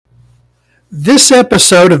This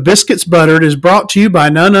episode of Biscuits Buttered is brought to you by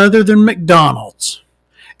none other than McDonald's.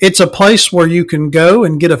 It's a place where you can go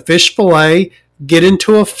and get a fish fillet, get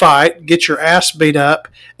into a fight, get your ass beat up,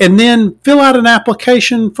 and then fill out an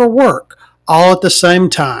application for work all at the same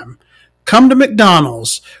time. Come to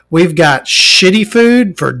McDonald's. We've got shitty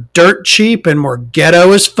food for dirt cheap and we're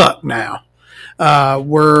ghetto as fuck now.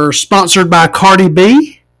 We're sponsored by Cardi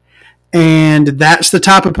B, and that's the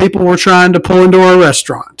type of people we're trying to pull into our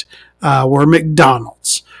restaurant. We're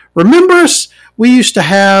McDonald's. Remember us? We used to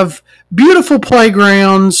have beautiful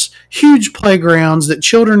playgrounds, huge playgrounds that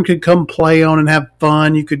children could come play on and have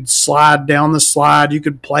fun. You could slide down the slide. You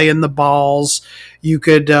could play in the balls. You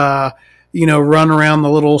could, run around the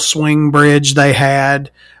little swing bridge they had.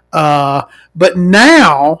 But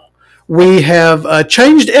now we have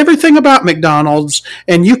changed everything about McDonald's,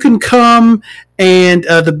 and you can come, and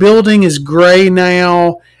the building is gray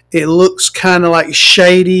now. It looks kind of like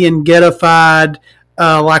shady and ghettofied,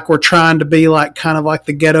 like we're trying to be like kind of like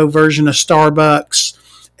the ghetto version of Starbucks.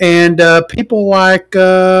 And people like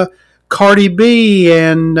Cardi B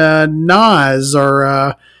and Nas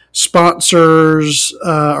are sponsors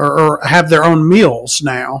or have their own meals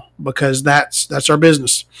now because that's our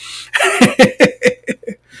business.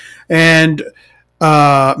 And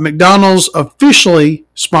McDonald's officially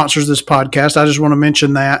sponsors this podcast. I just want to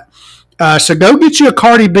mention that. So go get you a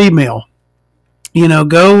Cardi B meal. Could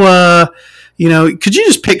you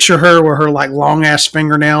just picture her with her like long ass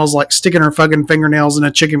fingernails, like sticking her fucking fingernails in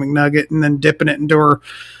a chicken McNugget and then dipping it into her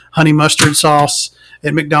honey mustard sauce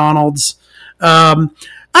at McDonald's. I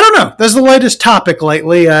don't know. That's the latest topic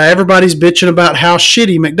lately. Everybody's bitching about how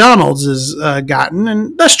shitty McDonald's has gotten,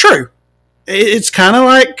 and that's true. It's kind of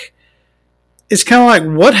like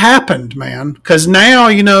what happened, man? Because now,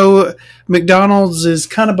 McDonald's has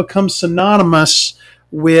kind of become synonymous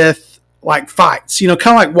with like fights, kind of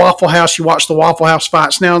like Waffle House. You watch the Waffle House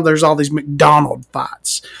fights. Now there's all these McDonald's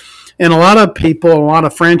fights. And a lot of people, a lot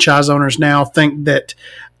of franchise owners now think that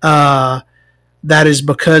that is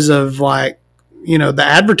because of the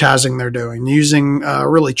advertising they're doing, using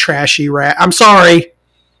really trashy rap. I'm sorry.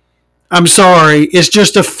 It's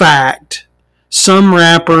just a fact. Some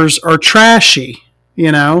rappers are trashy,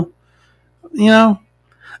 There's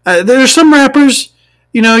some rappers,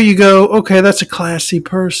 you go, okay, that's a classy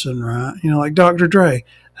person, right? Like Dr. Dre,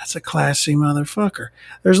 that's a classy motherfucker.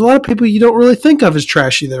 There's a lot of people you don't really think of as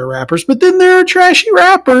trashy that are rappers, but then there are trashy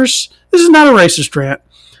rappers. This is not a racist rant.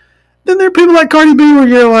 Then there are people like Cardi B where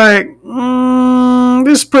you're like,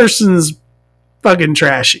 this person's fucking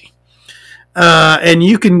trashy. And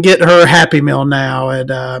you can get her Happy Meal now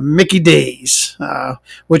at Mickey D's,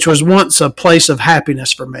 which was once a place of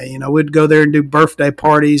happiness for me. We'd go there and do birthday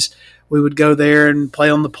parties. We would go there and play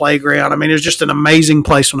on the playground. I mean, it was just an amazing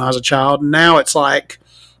place when I was a child. And now it's like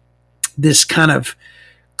this kind of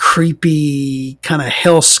creepy kind of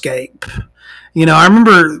hellscape. I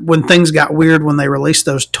remember when things got weird when they released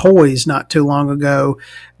those toys not too long ago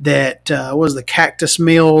that was the Cactus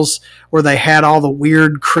Meals, where they had all the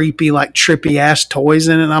weird, creepy, like trippy ass toys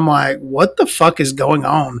in it. And I'm like, what the fuck is going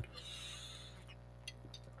on?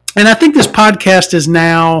 And I think this podcast is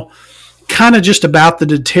now kind of just about the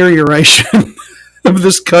deterioration of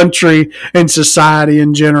this country and society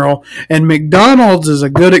in general. And McDonald's is a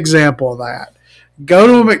good example of that. Go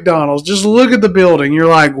to a McDonald's, just look at the building. You're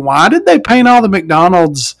like, why did they paint all the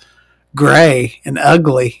McDonald's gray and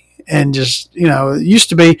ugly? And just, it used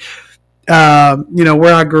to be,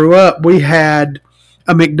 where I grew up, we had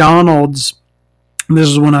a McDonald's. And this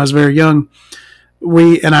is when I was very young.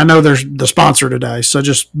 And I know they're the sponsor today, so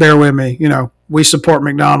just bear with me. We support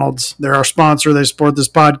McDonald's. They're our sponsor. They support this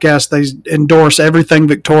podcast. They endorse everything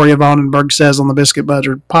Victoria Vonenberg says on the Biscuit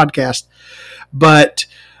Buttered podcast. But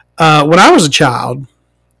when I was a child,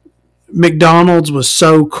 McDonald's was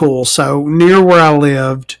so cool. So near where I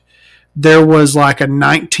lived, there was like a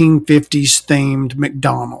 1950s themed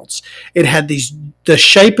McDonald's. It had the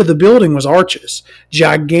shape of the building was arches,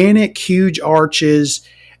 gigantic, huge arches,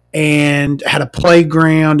 and had a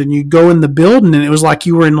playground. And you go in the building and it was like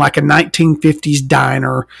you were in like a 1950s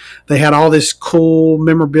diner. They had all this cool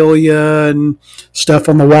memorabilia and stuff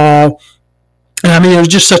on the wall. And I mean, it was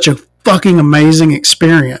just such a fucking amazing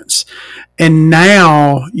experience. And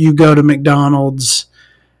now you go to McDonald's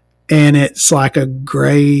and it's like a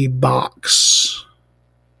gray box,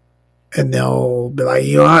 and they'll be like,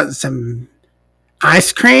 you want some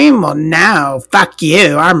ice cream? Well, no, fuck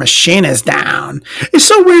you, our machine is down. It's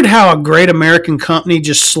so weird how a great American company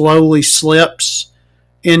just slowly slips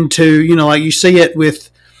into, like you see it with,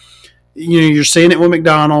 you're seeing it with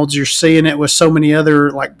McDonald's, you're seeing it with so many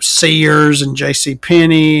other like Sears and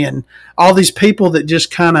JCPenney and all these people that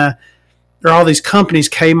just kind of there are all these companies,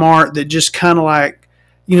 Kmart, that just kind of like,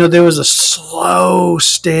 there was a slow,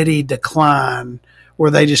 steady decline where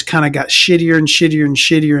they just kind of got shittier and shittier and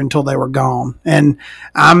shittier until they were gone. And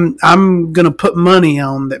I'm going to put money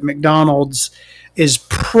on that McDonald's is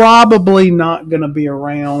probably not going to be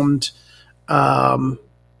around.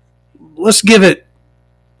 Let's give it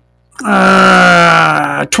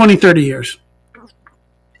 20, 30 years.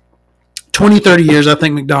 20, 30 years, I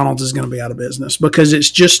think McDonald's is going to be out of business because it's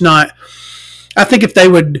just not. I think if they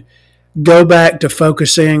would go back to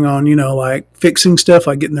focusing on, like fixing stuff,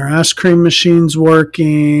 like getting their ice cream machines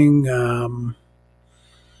working,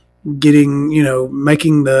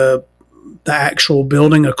 making the actual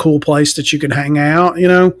building a cool place that you can hang out,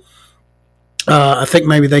 I think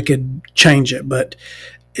maybe they could change it. But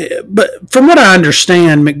from what I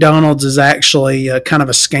understand, McDonald's is actually kind of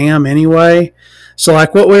a scam anyway. So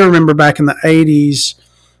like what we remember back in the 80s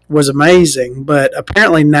was amazing, but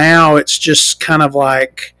apparently now it's just kind of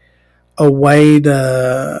like a way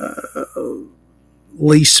to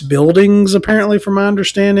lease buildings, apparently, from my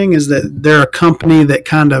understanding, is that they're a company that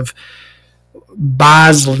kind of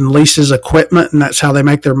buys and leases equipment, and that's how they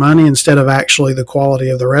make their money instead of actually the quality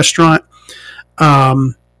of the restaurant.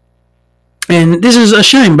 And this is a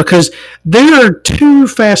shame because there are two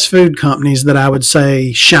fast food companies that I would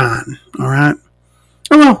say shine, all right?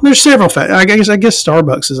 Well, there's several. I guess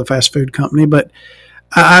Starbucks is a fast food company, but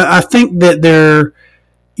I think that they're,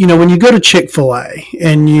 when you go to Chick-fil-A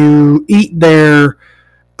and you eat their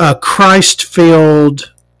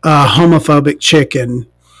Christ-filled homophobic chicken,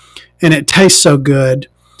 and it tastes so good,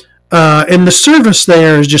 and the service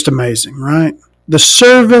there is just amazing, right? The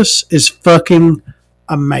service is fucking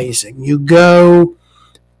amazing. You go,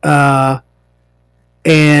 and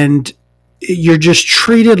you're just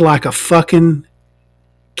treated like a fucking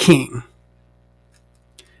king.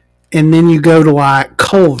 And then you go to like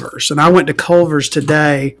Culver's, and I went to Culver's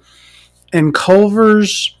today, and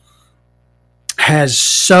Culver's has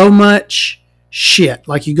so much shit.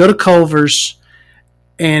 Like you go to Culver's,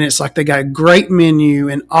 and it's like they got a great menu,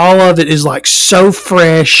 and all of it is like so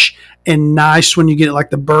fresh and nice when you get it. Like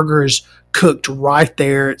the burger is cooked right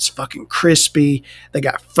there. It's fucking crispy. They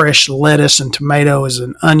got fresh lettuce and tomatoes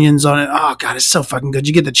and onions on it. Oh, God, it's so fucking good.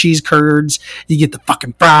 You get the cheese curds. You get the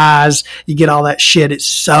fucking fries. You get all that shit. It's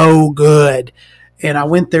so good. And I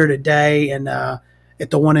went there today and at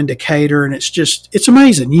the one in Decatur, and it's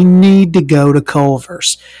amazing. You need to go to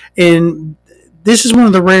Culver's. And this is one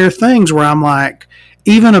of the rare things where I'm like,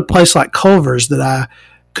 even a place like Culver's that I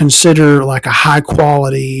consider like a high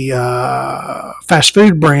quality fast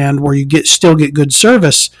food brand where you still get good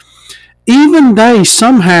service, even they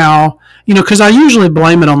somehow, because I usually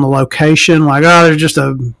blame it on the location, like, oh, there's just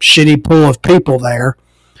a shitty pool of people there.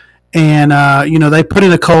 And, they put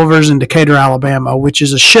in a Culver's in Decatur, Alabama, which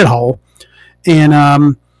is a shithole.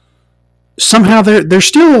 And somehow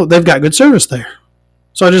they've got good service there.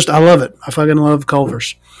 So I love it. I fucking love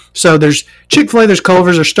Culver's. So there's Chick-fil-A, there's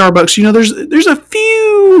Culver's, there's Starbucks. There's a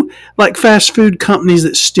few like fast food companies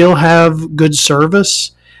that still have good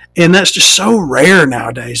service, and that's just so rare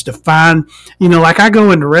nowadays to find. Like I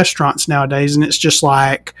go into restaurants nowadays, and it's just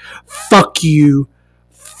like, fuck you,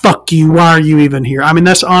 why are you even here? I mean,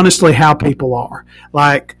 that's honestly how people are.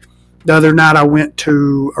 Like the other night, I went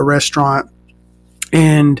to a restaurant,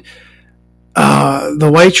 and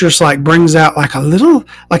the waitress like brings out like a little,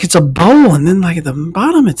 like it's a bowl, and then like at the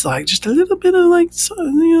bottom it's like just a little bit of like,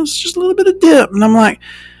 it's just a little bit of dip, and I'm like,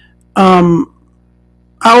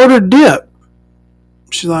 I ordered dip.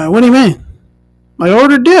 She's like, what do you mean? I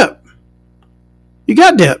ordered dip. You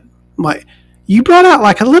got dip? I'm like, you brought out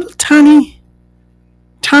like a little tiny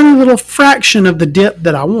little fraction of the dip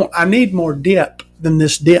that I want. I need more dip than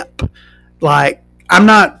this dip. Like I'm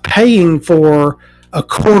not paying for a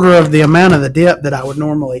quarter of the amount of the dip that I would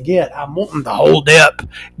normally get. I'm wanting the whole dip.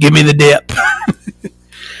 Give me the dip.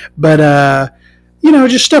 But,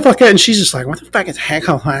 just stuff like that. And she's just like, what the fuck is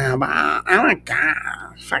heckle? I'm like,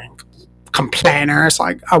 fucking complainer. It's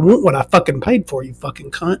like, I want what I fucking paid for, you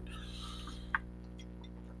fucking cunt.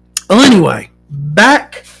 Well, anyway,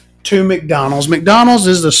 back to McDonald's. McDonald's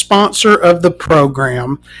is the sponsor of the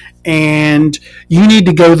program, and you need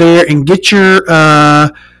to go there and get your,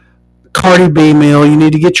 Cardi B meal. You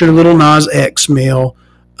need to get your Little Nas X meal.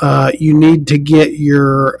 You need to get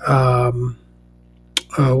your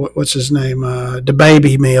what's his name? The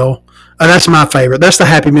baby meal. That's my favorite. That's the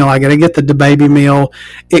Happy Meal I get. I get the baby meal.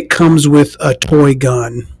 It comes with a toy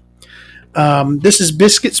gun. This is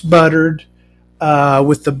biscuits buttered.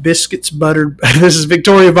 With the Biscuits Buttered. This is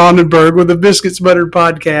Victoria Vandenberg with the Biscuits Buttered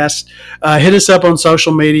podcast. Hit us up on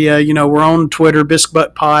social media. We're on Twitter,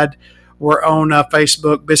 BiscuitButtPod. We're on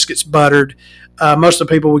Facebook, Biscuits Buttered. Most of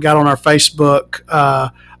the people we got on our Facebook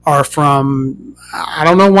are from, I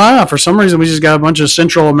don't know why. For some reason, we just got a bunch of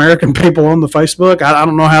Central American people on the Facebook. I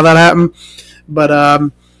don't know how that happened. But,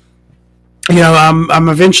 I'm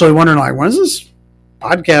eventually wondering, like, when is this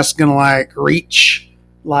podcast going to, like, reach,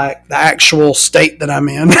 like, the actual state that I'm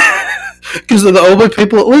in? Because the only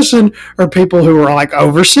people that listen are people who are like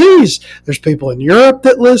overseas. There's people in Europe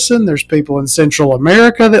that listen. There's people in Central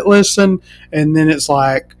America that listen. And then it's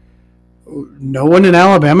like, no one in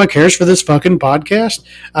Alabama cares for this fucking podcast.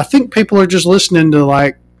 I think people are just listening to,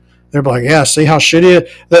 like, they're like, yeah, see how shitty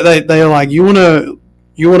that they're like, you want to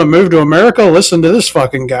move to America? Listen to this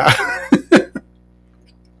fucking guy.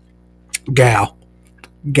 Gal.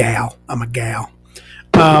 I'm a gal.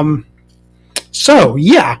 So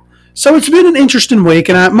yeah. So it's been an interesting week,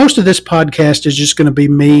 and most of this podcast is just going to be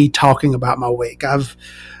me talking about my week. I've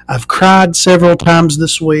cried several times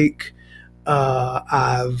this week.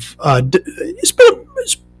 It's been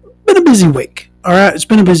a busy week. All right, it's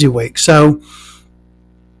been a busy week. So,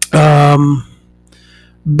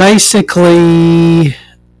 basically,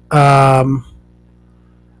 I've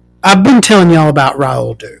been telling y'all about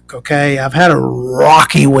Raul Duke. Okay, I've had a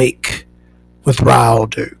rocky week with Raul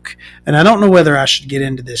Duke. And I don't know whether I should get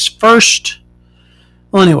into this first.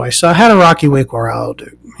 Well, anyway, so I had a rocky week with Raul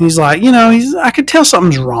Duke. He's like, I could tell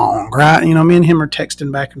something's wrong, right? Me and him are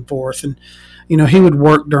texting back and forth. And, he would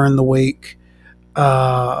work during the week.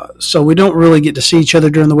 So we don't really get to see each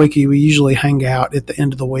other during the week. We usually hang out at the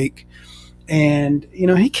end of the week. And,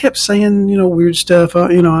 he kept saying, weird stuff. I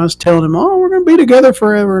was telling him, we're going to be together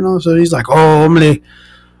forever. And all of a sudden he's like, only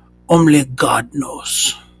God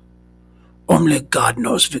knows. Only God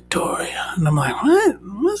knows, Victoria. And I'm like, what?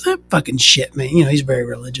 What's that fucking shit mean? He's very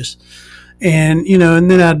religious. And,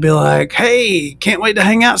 and then I'd be like, hey, can't wait to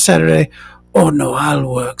hang out Saturday. Oh, no, I'll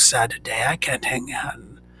work Saturday. I can't hang out.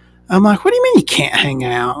 And I'm like, what do you mean you can't hang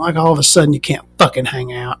out? Like, all of a sudden you can't fucking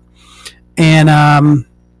hang out. And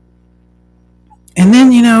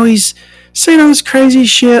then, he's saying all this crazy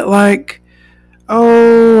shit like,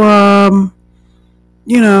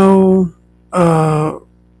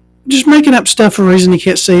 just making up stuff for a reason he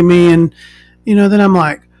can't see me. And, then I'm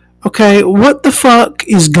like, okay, what the fuck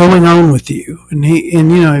is going on with you? And he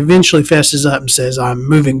eventually fesses up and says, I'm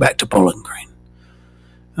moving back to Bowling Green.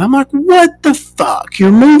 And I'm like, what the fuck?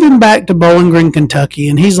 You're moving back to Bowling Green, Kentucky.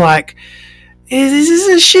 And he's like, this is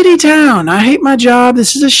a shitty town. I hate my job.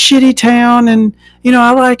 This is a shitty town. And,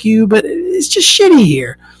 I like you, but it's just shitty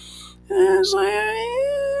here. And I was like,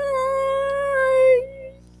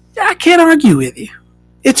 I can't argue with you.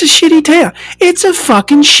 It's a shitty town. It's a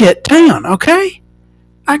fucking shit town, okay?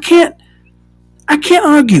 I can't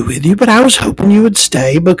argue with you, but I was hoping you would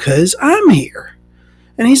stay because I'm here.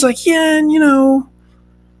 And he's like, yeah, and you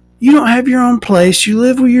don't have your own place. You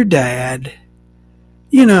live with your dad.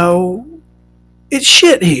 It's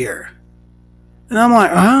shit here. And I'm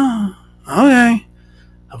like, oh, okay.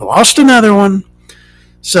 I've lost another one.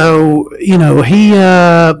 So, he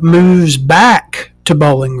moves back to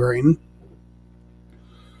Bowling Green.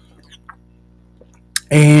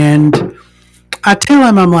 And I tell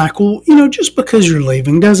him, I'm like, well, just because you're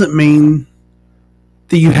leaving doesn't mean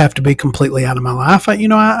that you have to be completely out of my life. I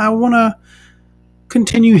want to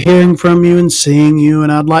continue hearing from you and seeing you,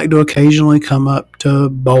 and I'd like to occasionally come up to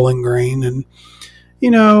Bowling Green. And, me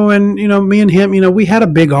and him, we had a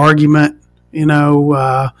big argument,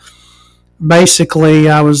 basically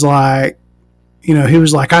I was like, he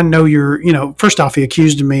was like, I know you're, first off, he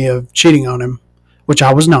accused me of cheating on him, which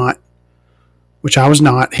I was not.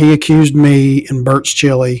 He accused me and Burt's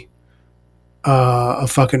Chili of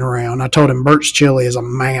fucking around. I told him Burt's Chili is a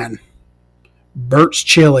man. Burt's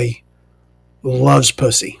Chili loves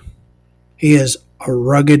pussy. He is a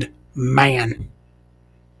rugged man.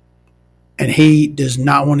 And he does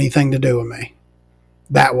not want anything to do with me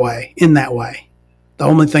in that way. The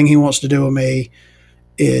only thing he wants to do with me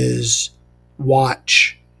is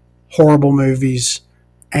watch horrible movies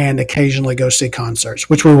and occasionally go see concerts,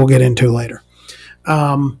 which we will get into later.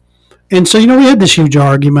 And so, we had this huge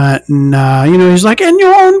argument, and, he's like, and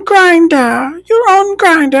you're on Grindr.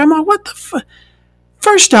 I'm like, what the fuck?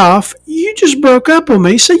 First off, you just broke up with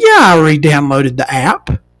me, so yeah, I re-downloaded the app.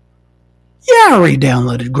 Yeah, I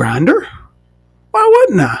re-downloaded Grindr. Why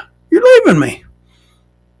wouldn't I? You're leaving me.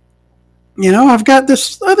 I've got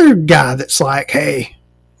this other guy that's like, hey,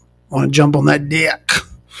 want to jump on that dick?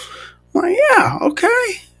 I'm like, yeah,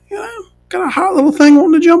 okay. Got a hot little thing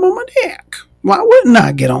wanting to jump on my dick. Why wouldn't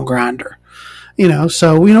I get on Grindr?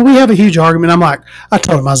 So, we have a huge argument. I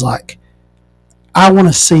told him, I was like, I want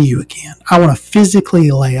to see you again. I want to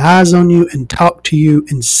physically lay eyes on you and talk to you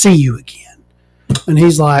and see you again. And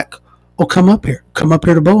he's like, well, come up here. Come up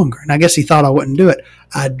here to Bowling Green. I guess he thought I wouldn't do it.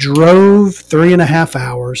 I drove 3.5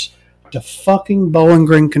 hours to fucking Bowling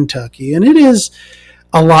Green, Kentucky. And it is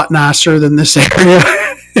a lot nicer than this area.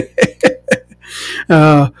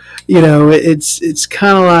 It's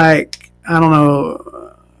kind of like, I don't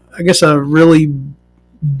know, I guess a really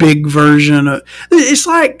big version of, it's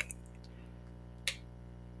like,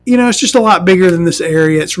 it's just a lot bigger than this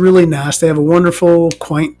area. It's really nice. They have a wonderful,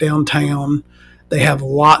 quaint downtown. They have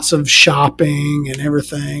lots of shopping and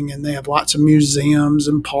everything, and they have lots of museums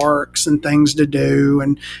and parks and things to do.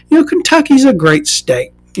 And, Kentucky's a great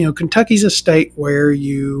state. Kentucky's a state where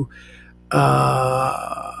you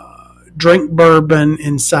drink bourbon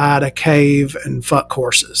inside a cave and fuck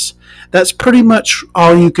horses. That's pretty much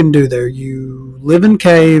all you can do there. You live in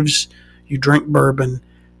caves, you drink bourbon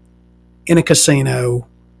in a casino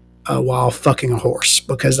while fucking a horse.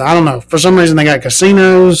 Because, I don't know, for some reason they got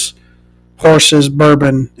casinos, horses,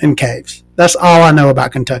 bourbon, and caves. That's all I know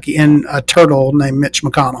about Kentucky. And a turtle named Mitch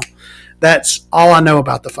McConnell. That's all I know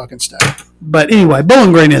about the fucking state. But anyway,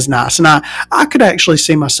 Bowling Green is nice. And I could actually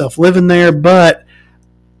see myself living there, but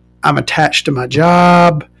I'm attached to my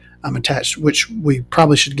job. I'm attached, which we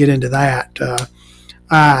probably should get into that.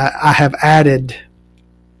 I have added,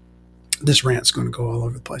 this rant's going to go all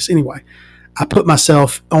over the place. Anyway, I put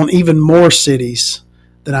myself on even more cities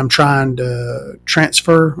that I'm trying to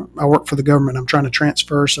transfer. I work for the government. I'm trying to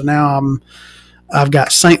transfer. So now I've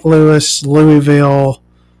got St. Louis, Louisville,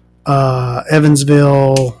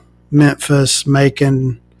 Evansville, Memphis,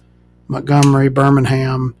 Macon, Montgomery,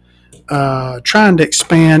 Birmingham, trying to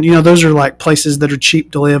expand. Those are like places that are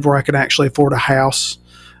cheap to live where I can actually afford a house.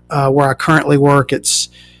 Where I currently work,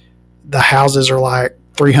 the houses are like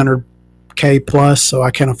 $300K plus, so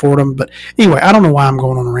I can't afford them. But anyway, I don't know why I'm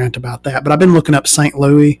going on a rant about that, but I've been looking up St.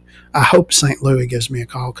 Louis. I hope St. Louis gives me a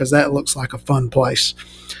call because that looks like a fun place.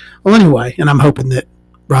 Well, anyway, and I'm hoping that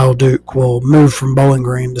Raul Duke will move from Bowling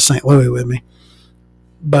Green to St. Louis with me,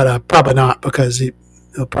 but probably not because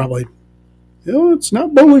he'll probably, it's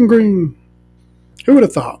not Bowling Green. Who would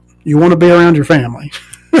have thought? You want to be around your family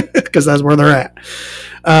because that's where they're at.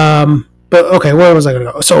 But okay, where was I going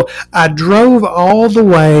to go? So I drove all the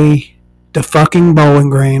way to fucking Bowling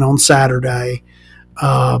Green on Saturday.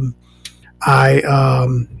 I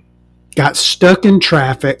got stuck in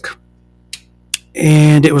traffic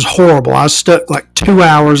and it was horrible. I was stuck like 2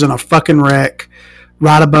 hours in a fucking wreck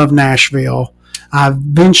right above Nashville. I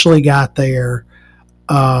eventually got there.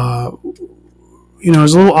 It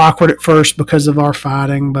was a little awkward at first because of our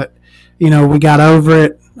fighting, but, we got over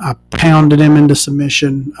it. I pounded him into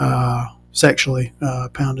submission, sexually,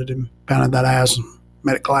 pounded that ass and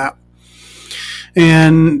made it clap.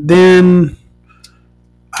 And then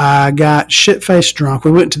I got shit-faced drunk.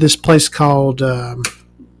 We went to this place called, let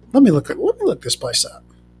me look this place up.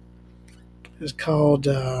 It's called,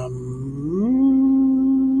 oh,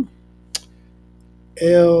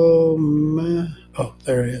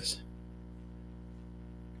 there it is.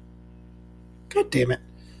 God damn it.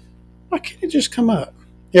 Why can't it just come up?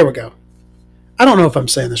 Here we go. I don't know if I'm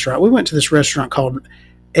saying this right. We went to this restaurant called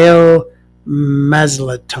El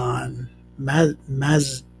Mazatlan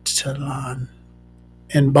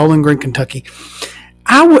in Bowling Green, Kentucky.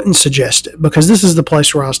 I wouldn't suggest it because this is the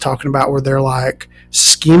place where I was talking about where they're like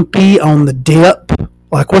skimpy on the dip.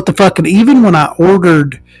 Like what the fuck? And even when I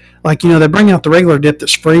ordered, like, they bring out the regular dip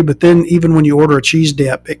that's free, but then even when you order a cheese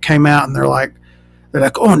dip, it came out and they're like,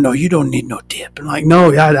 oh, no, you don't need no dip. And like,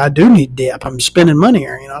 no, I do need dip. I'm spending money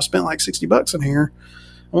here. I spent like $60 in here.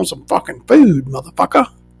 I want some fucking food, motherfucker.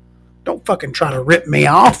 Don't fucking try to rip me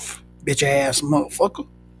off, bitch ass motherfucker.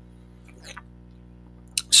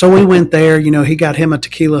 So we went there. He got him a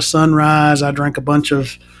tequila sunrise. I drank a bunch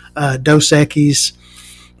of Dos Equis.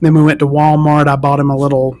 Then we went to Walmart. I bought him a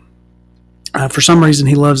little, for some reason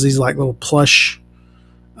he loves these like little plush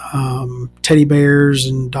teddy bears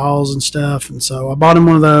and dolls and stuff, and so I bought him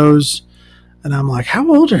one of those. And I'm like,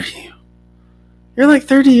 how old are you? You're like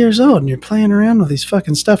 30 years old and you're playing around with these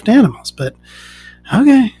fucking stuffed animals. But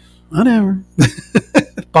okay, whatever.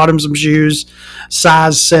 Bought him some shoes,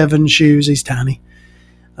 size 7 shoes. He's tiny,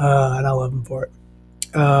 and I love him for it.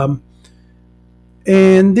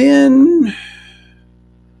 And then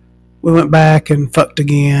we went back and fucked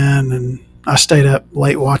again, and I stayed up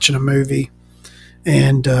late watching a movie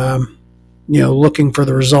and looking for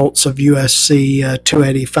the results of UFC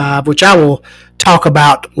 285, which I will talk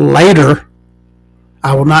about later.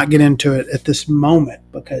 I will not get into it at this moment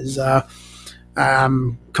because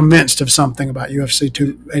I'm convinced of something about UFC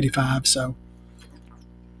 285. So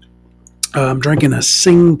I'm drinking a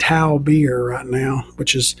Tsingtao beer right now,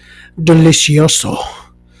 which is delicioso.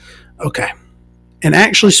 Okay. And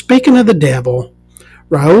actually, speaking of the devil,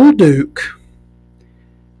 Raul Duke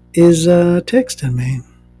is texting me.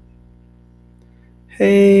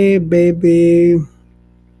 Hey, baby.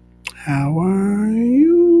 How are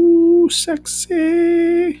you,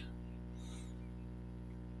 sexy?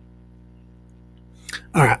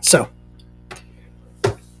 All right, so,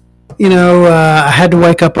 I had to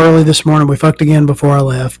wake up early this morning. We fucked again before I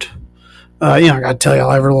left. I got to tell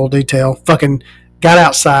y'all every little detail. Fucking got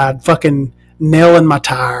outside, fucking nailing my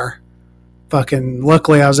tire. Fucking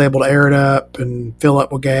luckily I was able to air it up and fill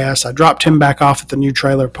up with gas. I dropped him back off at the new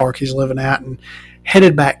trailer park he's living at and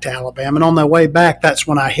headed back to Alabama. And on the way back, that's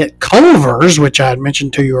when I hit Culver's, which I had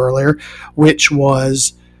mentioned to you earlier, which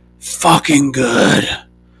was fucking good.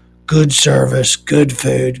 Good service, good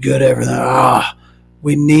food, good everything.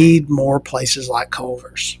 We need more places like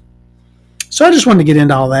Culver's. So I just wanted to get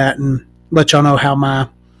into all that and let y'all know how my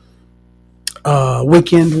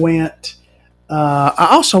weekend went. I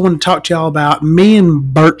also want to talk to y'all about me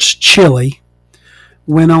and Bert's Chili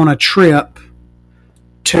went on a trip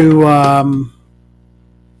to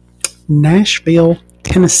Nashville,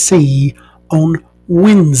 Tennessee on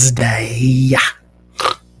Wednesday.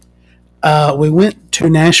 We went to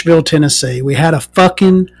Nashville, Tennessee. We had a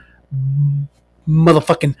fucking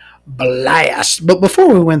motherfucking blast. But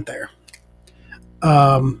before we went there,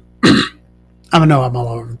 I know I'm all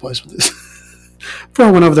over the place with this. Before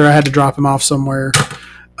I went over there, I had to drop him off somewhere.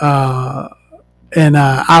 And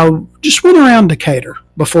I just went around Decatur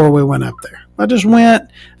before we went up there. I just went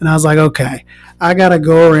and I was like, okay, I got to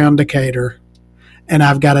go around Decatur and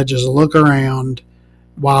I've got to just look around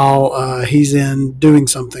while he's in doing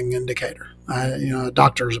something in Decatur. A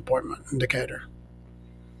doctor's appointment in Decatur.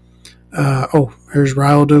 Here's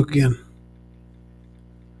Raul Duke again.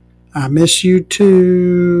 I miss you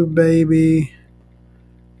too, baby.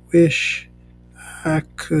 Wish I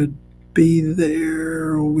could be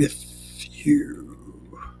there with you.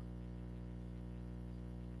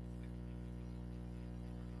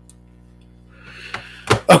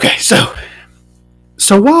 Okay, so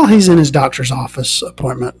while he's in his doctor's office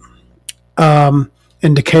appointment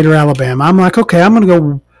in Decatur, Alabama, I'm like, okay, I'm going to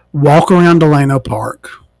go walk around Delano Park,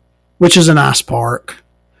 which is a nice park,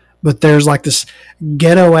 but there's like this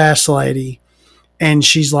ghetto ass lady, and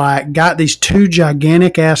she's like got these two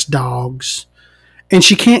gigantic ass dogs, and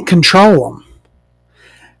she can't control them.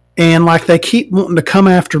 And like they keep wanting to come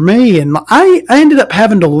after me, and I ended up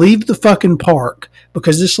having to leave the fucking park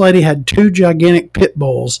because this lady had two gigantic pit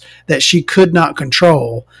bulls that she could not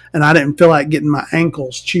control, and I didn't feel like getting my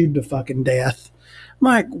ankles chewed to fucking death. I'm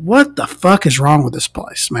like, what the fuck is wrong with this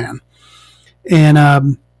place, man?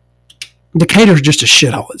 And Decatur's just a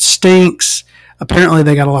shithole. It stinks. Apparently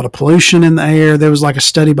they got a lot of pollution in the air. There was like a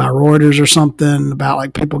study by Reuters or something about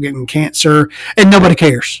like people getting cancer, and nobody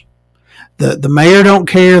cares. The mayor don't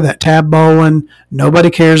care. That Tab Bowling, nobody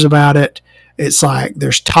cares about it. It's like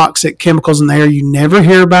there's toxic chemicals in the air. You never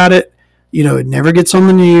hear about it. It never gets on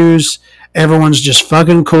the news. Everyone's just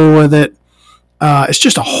fucking cool with it. It's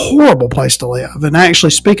just a horrible place to live. And actually,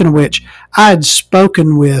 speaking of which, I had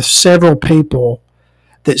spoken with several people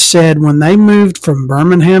that said when they moved from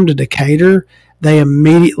Birmingham to Decatur, they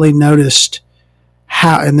immediately noticed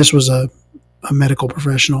how, and this was a medical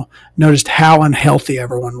professional, noticed how unhealthy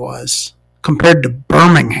everyone was compared to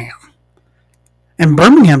Birmingham. And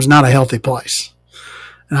Birmingham's not a healthy place.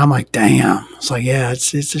 And I'm like, damn. It's like, yeah,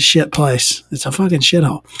 it's a shit place. It's a fucking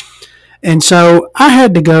shithole. And so I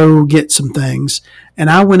had to go get some things, and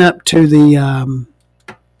I went up to the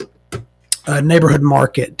neighborhood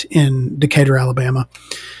market in Decatur, Alabama,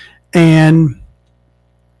 and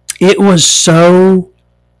it was so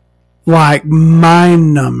like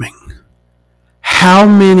mind-numbing how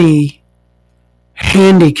many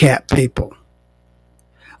handicapped people.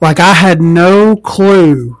 Like I had no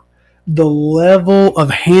clue the level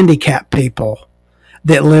of handicapped people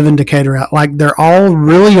that live in Decatur. Like they're all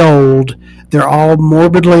really old, they're all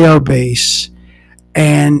morbidly obese,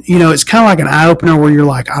 and it's kind of like an eye opener where you're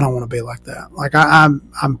like, I don't want to be like that. Like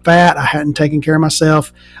I'm fat, I hadn't taken care of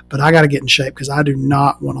myself, but I got to get in shape because I do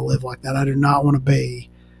not want to live like that. I do not want to be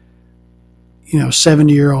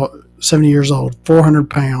 70 years old, 400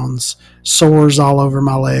 pounds, sores all over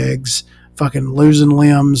my legs, fucking losing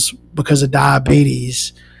limbs because of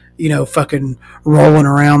diabetes, fucking rolling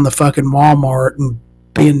around the fucking Walmart and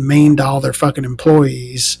being mean to all their fucking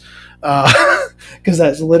employees. Because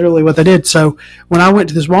that's literally what they did. So when I went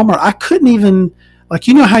to this Walmart, I couldn't even, like,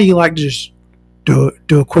 how you like to just do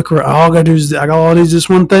a quick, all I gotta do is, all I need is this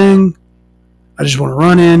one thing. I just want to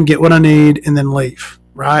run in, get what I need, and then leave,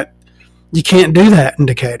 right? You can't do that in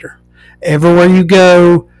Decatur. Everywhere you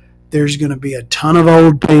go, there's going to be a ton of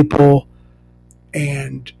old people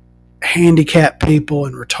and handicapped people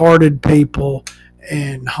and retarded people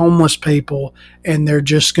and homeless people, and they're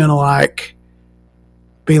just going to like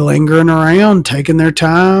be lingering around, taking their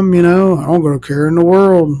time, I don't go to care in the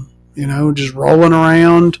world, just rolling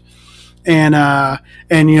around. And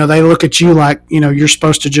they look at you like, you're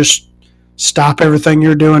supposed to just stop everything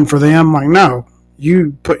you're doing for them. Like, no,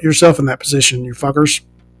 you put yourself in that position, you fuckers.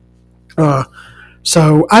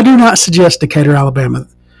 So I do not suggest Decatur, Alabama.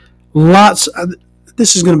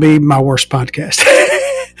 This is going to be my worst podcast.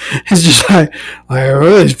 It's just like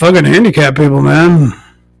these fucking handicapped people, man.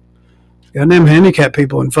 Goddamn handicapped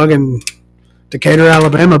people in fucking Decatur,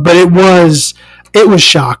 Alabama. But it was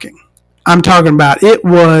shocking. I'm talking about it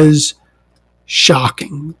was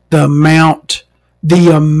shocking. The amount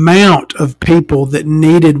of people that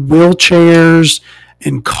needed wheelchairs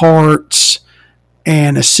and carts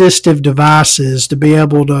and assistive devices to be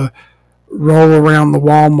able to roll around the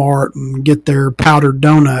Walmart and get their powdered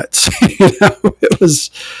donuts.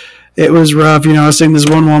 It was rough. I seen this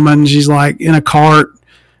one woman, she's like in a cart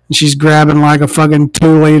and she's grabbing like a fucking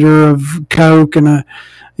 2 liter of Coke and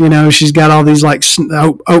she's got all these like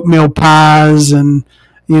oatmeal pies and,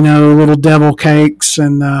 little devil cakes.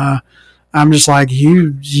 And, I'm just like,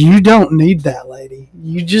 you don't need that, lady.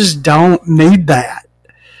 You just don't need that.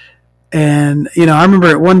 And, I remember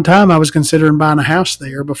at one time I was considering buying a house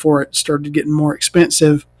there before it started getting more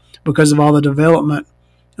expensive because of all the development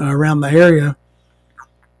around the area.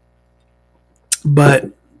 But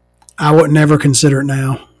I would never consider it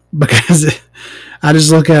now because I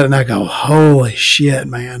just look at it and I go, holy shit,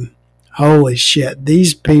 man. Holy shit.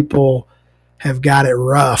 These people have got it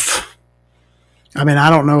rough. I mean, I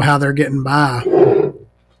don't know how they're getting by.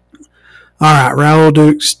 All right, Raoul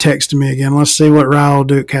Duke's texting me again. Let's see what Raoul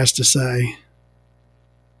Duke has to say.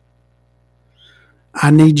 I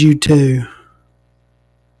need you too.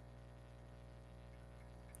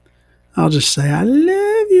 I'll just say, I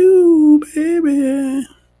love you, baby.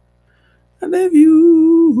 I love you.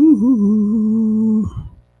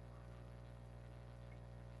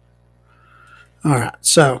 All right,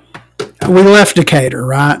 so we left Decatur,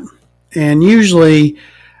 right? And usually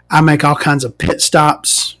I make all kinds of pit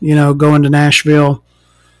stops, going to Nashville.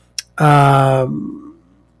 If I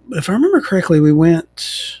remember correctly, we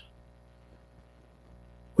went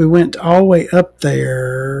all the way up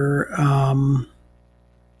there. I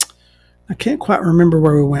can't quite remember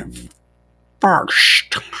where we went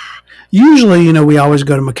first. Usually, we always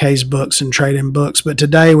go to McKay's Books and trade in books, but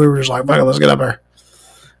today we were just like, fuck it, let's get up there.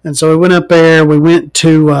 And so we went up there. We went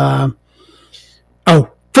to,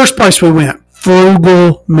 first place we went,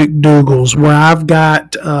 Frugal McDougal's, where I've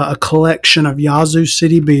got a collection of Yazoo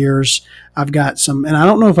City beers. I've got some, and I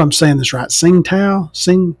don't know if I'm saying this right, Tsingtao,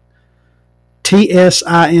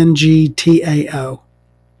 Tsingtao.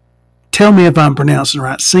 Tell me if I'm pronouncing it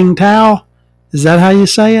right. Tsingtao? Is that how you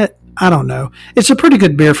say it? I don't know. It's a pretty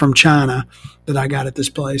good beer from China that I got at this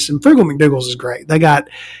place. And Frugal McDougal's is great. They got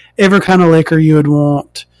every kind of liquor you would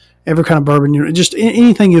want, every kind of bourbon, just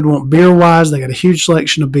anything you'd want beer-wise. They got a huge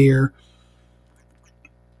selection of beer.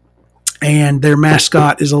 And their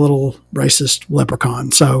mascot is a little racist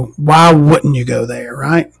leprechaun. So why wouldn't you go there,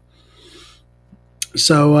 right?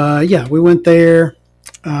 So, we went there,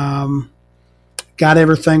 got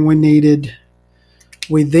everything we needed.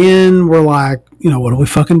 We then were like, what do we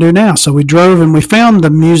fucking do now? So we drove and we found the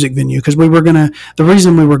music venue because the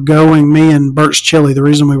reason we were going, me and Bert's Chili, the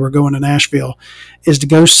reason we were going to Nashville is to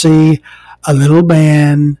go see a little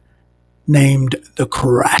band named the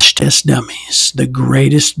Crash Test Dummies, the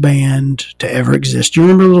greatest band to ever exist. Do you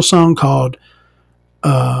remember a little song called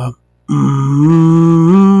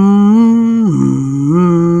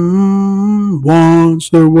Once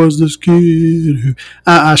There Was This Kid Who...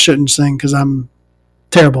 I shouldn't sing because I'm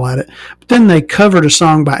terrible at it. But then they covered a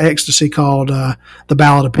song by Ecstasy called The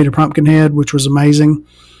Ballad of Peter Pumpkinhead, which was amazing.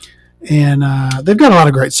 And they've got a lot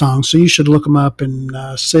of great songs, so you should look them up and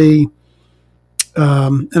see.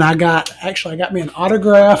 And I got me an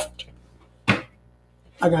autographed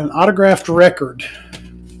record,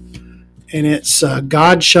 and it's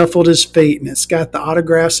God Shuffled His Feet, and it's got the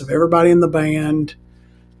autographs of everybody in the band,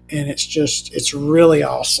 and it's really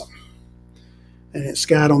awesome. And it's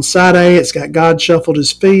got on side A, it's got God Shuffled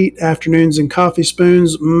His Feet, Afternoons and Coffee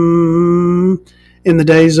Spoons, in the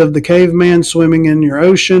days of the caveman swimming in your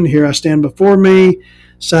ocean, here I stand before me.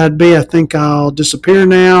 Side B, I think I'll disappear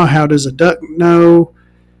now. How does a duck know?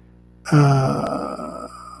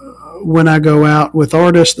 When I go out with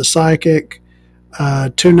Artist, the psychic.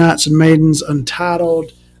 Two Knights and Maidens,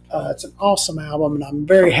 Untitled. It's an awesome album, and I'm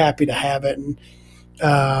very happy to have it. And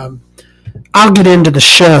I'll get into the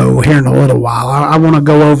show here in a little while. I want to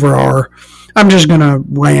go over I'm just going to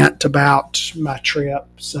rant about my trip.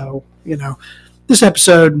 So, this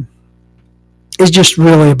episode is just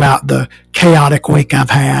really about the chaotic week I've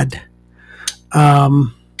had.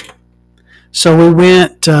 So we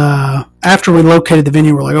went, after we located the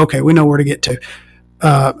venue, we're like, okay, we know where to get to.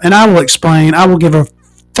 And I will give a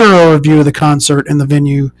thorough review of the concert and the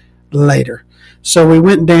venue later. So we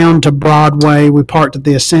went down to Broadway. We parked at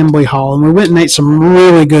the Assembly Hall, and we went and ate some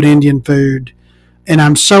really good Indian food. And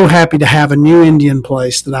I'm so happy to have a new Indian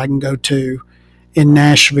place that I can go to in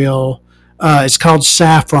Nashville. It's called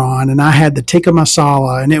Saffron, and I had the tikka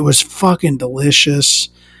masala, and it was fucking delicious.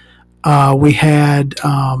 We had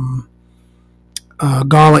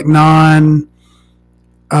garlic naan.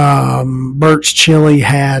 Bert's Chili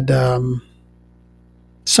had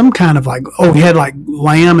some kind of we had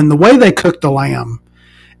lamb, and the way they cooked the lamb,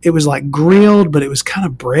 it was like grilled, but it was kind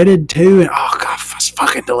of breaded too, and oh god, it was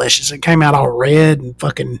fucking delicious. It came out all red and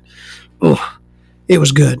fucking, it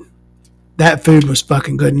was good. That food was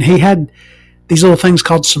fucking good, and he had these little things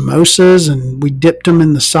called samosas, and we dipped them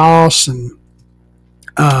in the sauce, and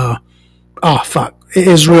it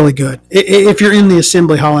is really good. If you're in the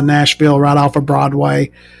Assembly Hall in Nashville, right off of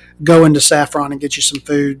Broadway, go into Saffron and get you some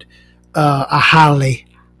food. I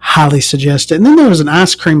highly suggest it. And then there was an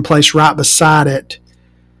ice cream place right beside it,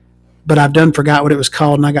 but I've forgot what it was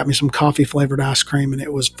called, and I got me some coffee flavored ice cream, and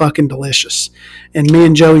it was fucking delicious. And me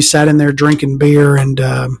and Joey sat in there drinking beer and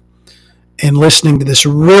listening to this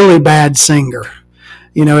really bad singer.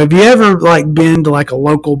 Have you ever been to a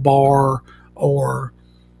local bar or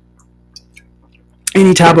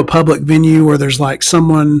any type of public venue where there's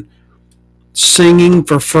someone singing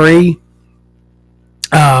for free?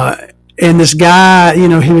 And this guy,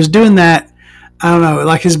 he was doing that. I don't know,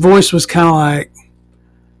 his voice was kind of like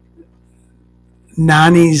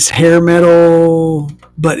 90s hair metal,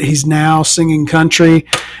 but he's now singing country.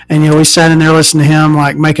 And, we sat in there listening to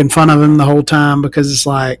him, making fun of him the whole time, because it's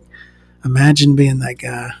imagine being that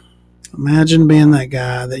guy. Imagine being that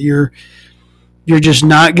guy that you're just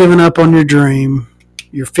not giving up on your dream.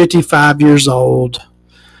 You're 55 years old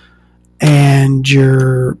and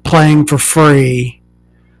you're playing for free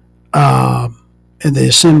in the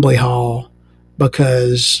Assembly Hall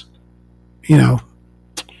because, you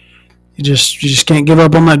just can't give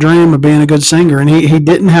up on that dream of being a good singer. And he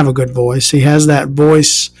didn't have a good voice. He has that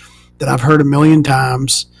voice that I've heard a million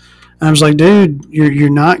times. And I was like, dude, you're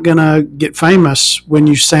not going to get famous when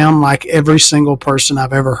you sound like every single person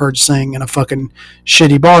I've ever heard sing in a fucking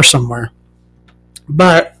shitty bar somewhere.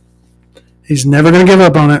 But he's never going to give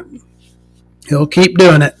up on it. He'll keep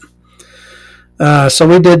doing it. So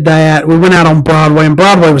we did that. We went out on Broadway, and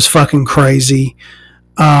Broadway was fucking crazy.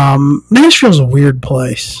 Nashville's a weird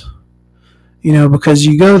place, because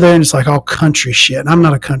you go there and it's all country shit. And I'm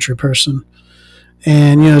not a country person.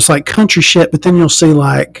 And, it's country shit, but then you'll see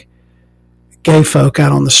gay folk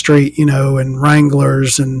out on the street, and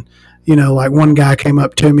Wranglers, and, one guy came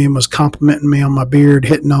up to me and was complimenting me on my beard,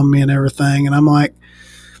 hitting on me and everything. And I'm like,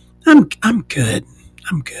 I'm good.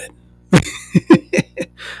 I'm good.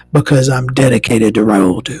 Because I'm dedicated to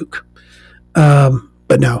Raoul Duke.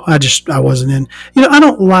 But no, I wasn't in. I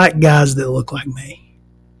don't like guys that look like me.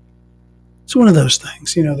 It's one of those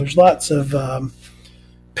things. There's lots of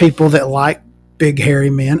people that like big hairy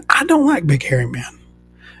men. I don't like big hairy men.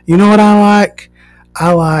 You know what I like?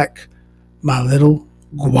 I like my little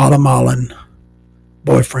Guatemalan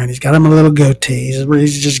boyfriend. He's got him a little goatee.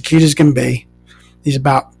 He's just cute as can be. He's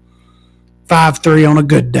about 5'3" on a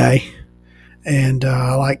good day. And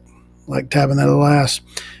I like having that little ass.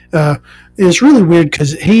 It's really weird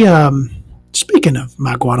because he, speaking of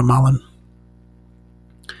my Guatemalan,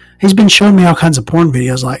 he's been showing me all kinds of porn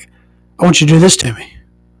videos. I want you to do this to me.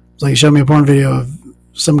 It's he showed me a porn video of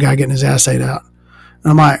some guy getting his ass ate out.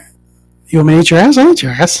 And I'm like, you want me to eat your ass? I'll eat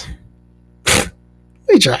your ass.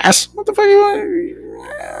 Eat your ass. What the fuck you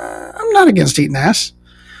want? I'm not against eating ass.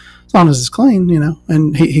 As long as it's clean,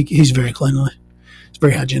 And he's very cleanly. It's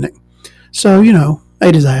very hygienic. So,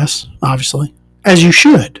 ate his ass, obviously. As you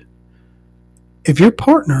should. If your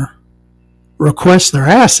partner requests their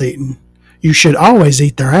ass eaten, you should always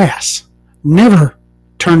eat their ass. Never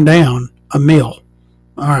turn down a meal.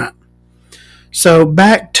 All right. So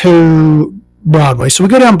back to Broadway. So we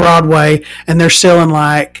go down Broadway, and they're selling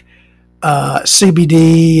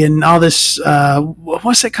CBD and all this.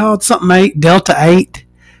 What's it called? Something 8, Delta 8.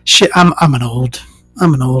 Shit. I'm an old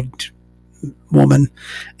woman,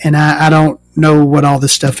 and I don't know what all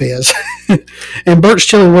this stuff is. And Bert's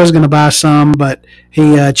Chili was going to buy some, but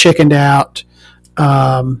he chickened out.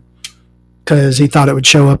 because he thought it would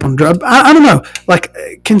show up on drugs. I don't know.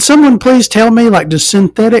 Like, can someone please tell me, like, does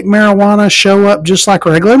synthetic marijuana show up just like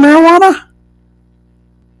regular marijuana?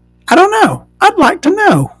 I don't know. I'd like to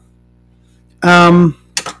know.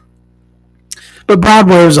 But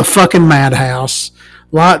Broadway was a fucking madhouse.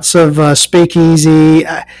 Lots of speakeasy.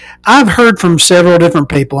 I've heard from several different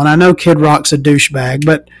people, and I know Kid Rock's a douchebag,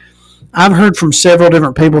 but I've heard from several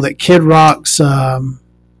different people that Kid Rock's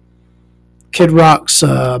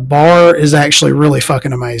bar is actually really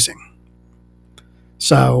fucking amazing.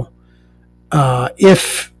 So,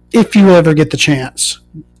 if you ever get the chance,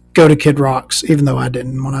 go to Kid Rock's, even though I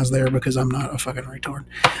didn't when I was there because I'm not a fucking retard.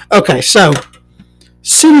 Okay, so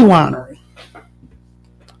City Winery.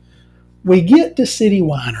 We get to City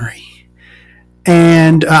Winery,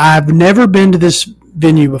 and I've never been to this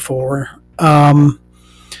venue before. And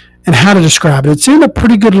how to describe it? It's in a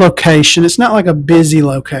pretty good location. It's not like a busy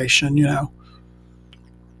location, you know,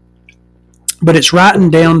 but it's right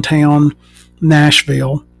in downtown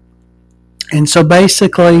Nashville. And so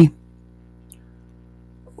basically,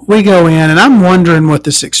 we go in, and I'm wondering what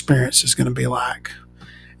this experience is going to be like.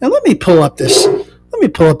 And let me pull up this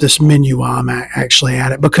menu while I'm actually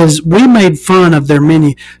at it, because we made fun of their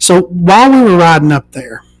menu. So while we were riding up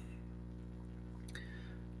there,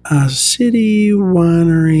 City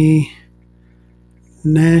Winery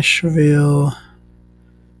Nashville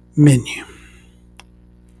menu.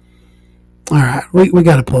 All right, we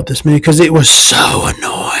got to pull up this menu because it was so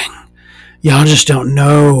annoying. Y'all just don't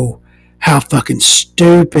know how fucking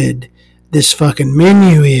stupid this fucking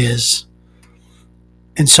menu is.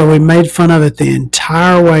 And so we made fun of it the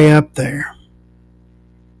entire way up there.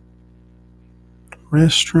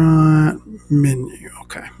 Restaurant menu.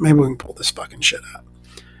 Okay, maybe we can pull this fucking shit up.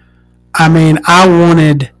 I mean, I'm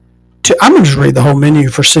going to just read the whole menu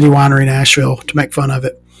for City Winery Nashville to make fun of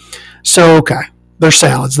it. So, okay, their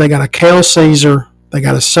salads. They got a kale Caesar. They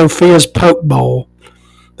got a Sophia's poke bowl.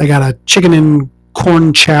 They got a chicken and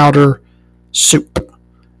corn chowder soup.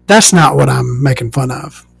 That's not what I'm making fun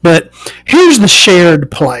of. But here's the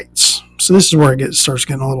shared plates. So this is where it starts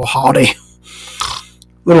getting a little haughty.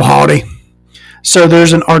 So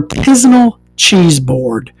there's an artisanal cheese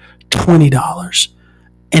board, $20,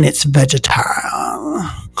 and it's vegetarian.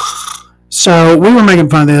 So we were making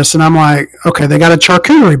fun of this, and I'm like, okay, they got a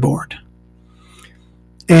charcuterie board.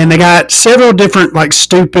 And they got several different, like,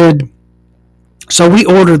 stupid. So we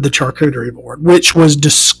ordered the charcuterie board, which was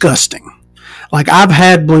disgusting. Like, I've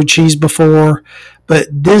had blue cheese before, but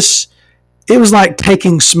it was like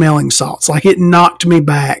taking smelling salts. Like, it knocked me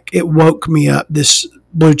back. It woke me up. This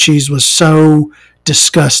blue cheese was so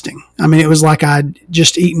disgusting. I mean, it was like I'd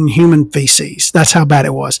just eaten human feces. That's how bad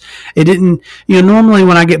it was. It didn't, normally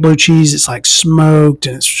when I get blue cheese, it's like smoked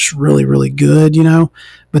and it's just really, really good,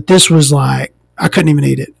 But this was like, I couldn't even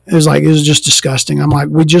eat it. It was just disgusting. I'm like,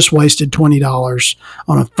 we just wasted $20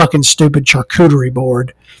 on a fucking stupid charcuterie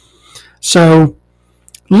board. So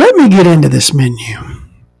let me get into this menu.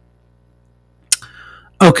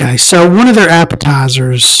 Okay, so one of their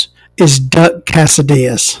appetizers is duck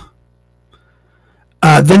quesadillas.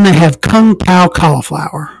 Then they have Kung Pao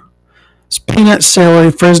cauliflower. It's peanut,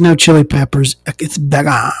 celery, Fresno chili peppers. It's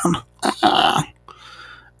vegan.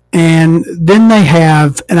 And then they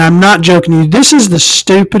have, and I'm not joking you, this is the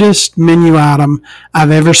stupidest menu item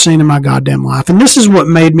I've ever seen in my goddamn life. And this is what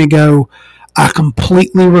made me go, I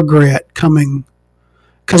completely regret coming.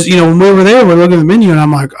 Because, when we were there, we're looking at the menu, and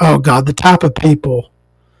I'm like, oh, God, the type of people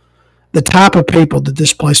that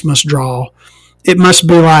this place must draw. It must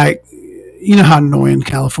be like, how annoying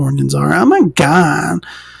Californians are. Oh, my God.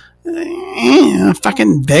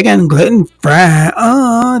 Fucking vegan, gluten-free.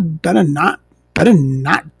 Oh, better not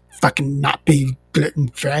fucking not be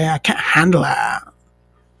gluten-free. I can't handle that.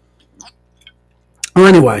 Well,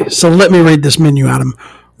 anyway, so let me read this menu item.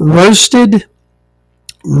 Roasted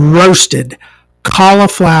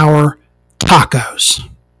cauliflower tacos.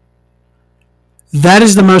 That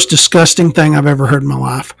is the most disgusting thing I've ever heard in my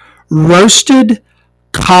life. Roasted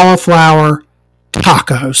cauliflower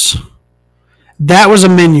tacos. That was a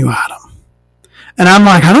menu item. And I'm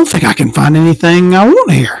like, I don't think I can find anything I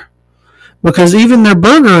want here. Because even their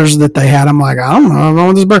burgers that they had, I'm like, I don't know. I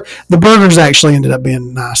want this burger. The burgers actually ended up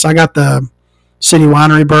being nice. I got the City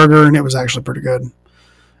Winery burger, and it was actually pretty good.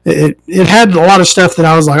 It had a lot of stuff that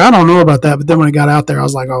I was like, I don't know about that. But then when it got out there, I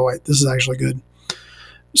was like, oh, wait, this is actually good.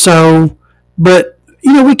 So, but,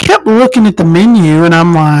 we kept looking at the menu, and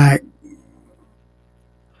I'm like,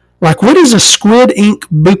 what is a squid ink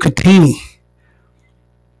bucatini?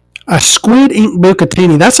 A squid ink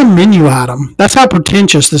bucatini. That's a menu item. That's how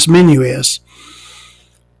pretentious this menu is.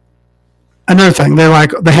 Another thing, they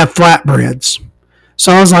have flatbreads.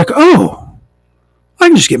 So I was like, oh, I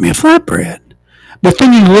can just get me a flatbread. But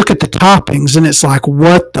then you look at the toppings and it's like,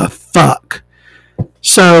 what the fuck?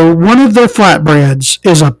 So one of their flatbreads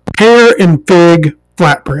is a pear and fig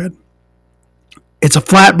flatbread. It's a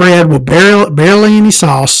flatbread with barely any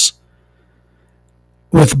sauce,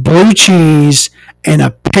 with blue cheese and a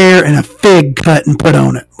pear and a fig cut and put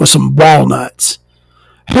on it with some walnuts.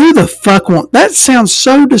 Who the fuck want that? Sounds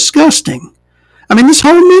so disgusting. I mean, this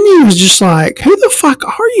whole menu is just like, who the fuck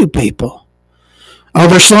are you people? Oh,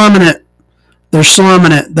 they're slumming it. They're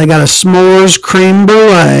slumming it. They got a s'mores creme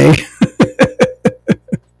brulee.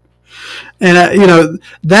 And,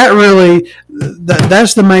 that really,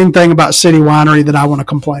 that's the main thing about City Winery that I want to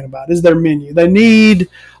complain about is their menu. They need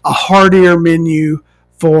a heartier menu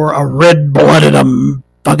for a red-blooded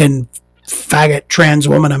fucking faggot trans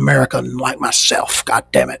woman American like myself. God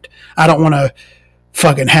damn it. I don't want to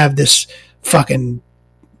fucking have this fucking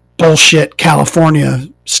bullshit California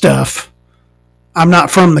stuff. I'm not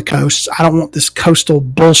from the coast. I don't want this coastal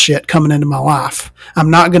bullshit coming into my life. I'm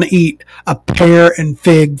not going to eat a pear and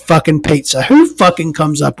fig fucking pizza. Who fucking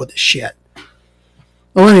comes up with this shit?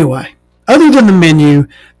 Well, anyway, other than the menu,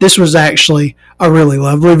 this was actually a really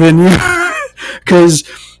lovely venue because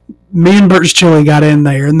me and Bert's Chili got in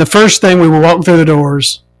there. And the first thing, we were walking through the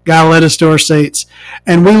doors, guy led us to our seats,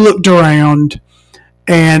 and we looked around,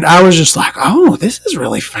 and I was just like, oh, this is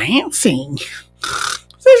really fancy.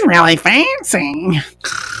 This is really fancy.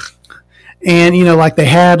 And, like they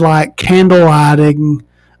had like candle lighting.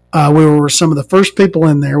 We were some of the first people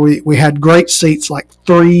in there. We had great seats, like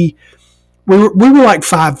we were like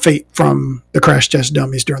 5 feet from the Crash Test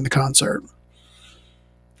Dummies during the concert.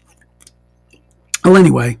 Well,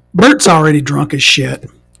 anyway, Bert's already drunk as shit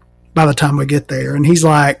by the time we get there. And he's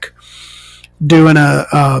like doing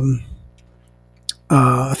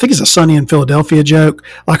I think it's a Sunny in Philadelphia joke.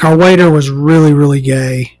 Like our waiter was really, really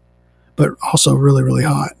gay, but also really, really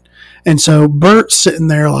hot. And so Bert's sitting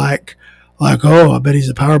there like, oh, I bet he's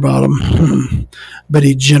a power bottom. But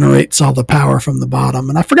he generates all the power from the bottom.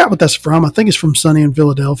 And I forgot what that's from. I think it's from Sunny in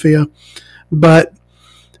Philadelphia. But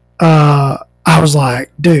I was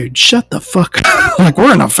like, dude, shut the fuck up. Like,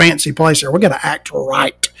 we're in a fancy place here. We got to act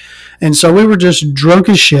right. And so we were just drunk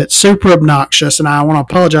as shit, super obnoxious. And I want to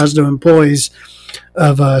apologize to employees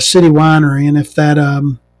of City Winery, and if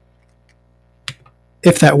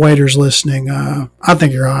that waiter's listening, I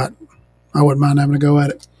think you're hot. I wouldn't mind having a go at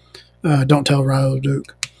it. Don't tell Rilo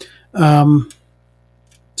Duke.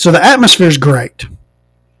 So the atmosphere's great.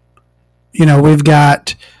 We've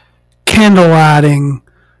got candle lighting,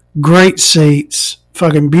 great seats,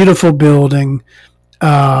 fucking beautiful building.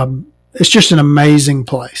 It's just an amazing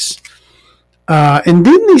place. And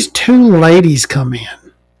then these two ladies come in.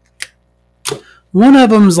 One of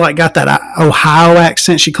them's like got that Ohio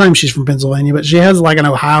accent. She claims she's from Pennsylvania, but she has like an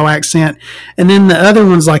Ohio accent. And then the other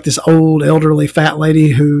one's like this old, elderly, fat lady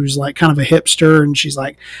who's like kind of a hipster. And she's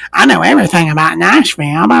like, I know everything about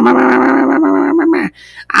Nashville.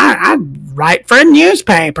 I write for a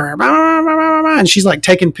newspaper. And she's like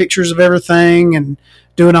taking pictures of everything and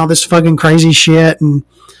doing all this fucking crazy shit. And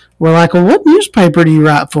we're like, well, what newspaper do you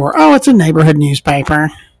write for? Oh, it's a neighborhood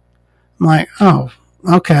newspaper. I'm like, oh,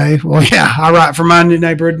 okay. Well, yeah, I write for my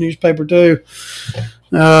neighborhood newspaper too.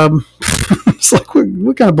 It's like,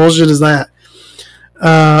 what kind of bullshit is that?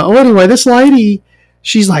 Well, anyway, this lady,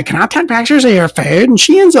 she's like, can I take pictures of your food? And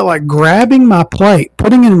she ends up like grabbing my plate,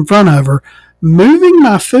 putting it in front of her, moving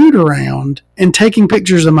my food around, and taking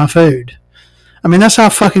pictures of my food. I mean, that's how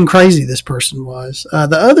fucking crazy this person was.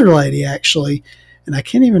 The other lady, actually, and I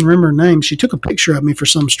can't even remember her name, she took a picture of me for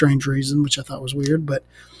some strange reason, which I thought was weird, but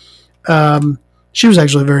she was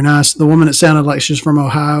actually very nice. The woman that sounded like she was from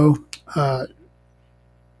Ohio,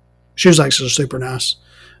 she was actually super nice.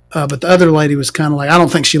 But the other lady was kind of like, I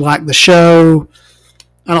don't think she liked the show.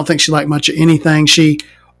 I don't think she liked much of anything. She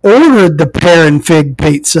ordered the pear and fig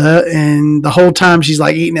pizza, and the whole time she's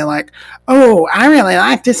like eating it like, oh, I really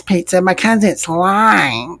like this pizza because it's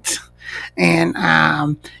light. And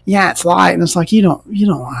yeah, it's light. And it's like, you don't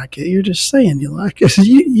like it. You're just saying you like it.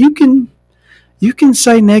 You can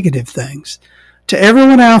say negative things. To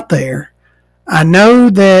everyone out there, I know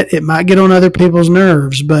that it might get on other people's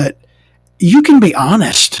nerves, but you can be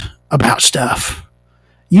honest about stuff.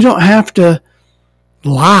 You don't have to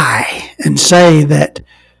lie and say that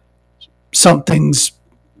something's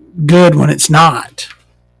good when it's not.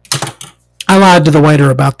 I lied to the waiter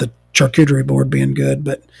about the charcuterie board being good,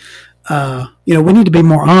 but we need to be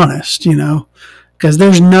more honest, because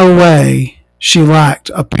there's no way she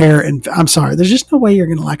liked a pear and I'm sorry, there's just no way you're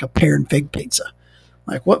going to like a pear and fig pizza.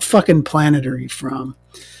 Like, what fucking planet are you from?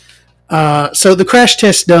 So the Crash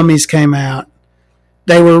Test Dummies came out.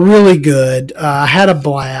 They were really good. I had a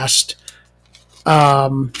blast.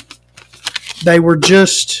 They were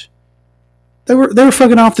just they were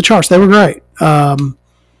fucking off the charts. They were great. And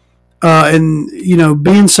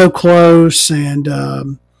being so close, and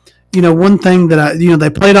one thing that they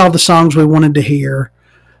played all the songs we wanted to hear.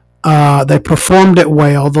 They performed it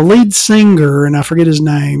well. The lead singer, and I forget his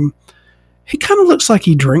name, he kind of looks like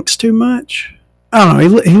he drinks too much. I don't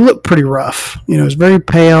know. He looked pretty rough. He's very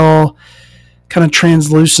pale, kind of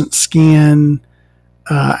translucent skin,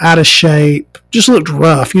 out of shape. Just looked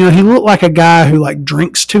rough. He looked like a guy who like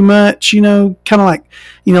drinks too much. Kind of like,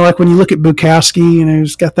 like when you look at Bukowski,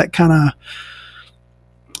 he's got that kind of,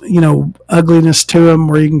 ugliness to him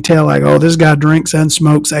where you can tell like, oh, this guy drinks and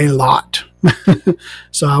smokes a lot.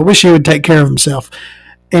 So I wish he would take care of himself.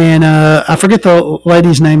 And I forget the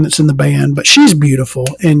lady's name that's in the band, but she's beautiful,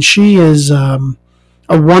 and she is a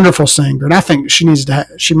wonderful singer. And I think she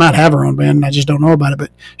might have her own band, and I just don't know about it. But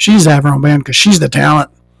she needs to have her own band because she's the talent.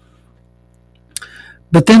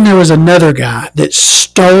 But then there was another guy that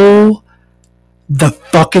stole the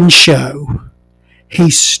fucking show. He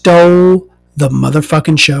stole the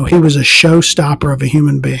motherfucking show. He was a showstopper of a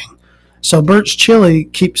human being. So Bert's Chili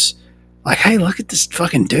keeps like, hey, look at this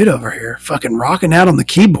fucking dude over here fucking rocking out on the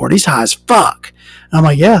keyboard. He's high as fuck. And I'm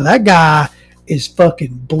like, yeah, that guy is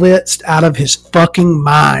fucking blitzed out of his fucking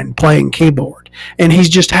mind playing keyboard. And he's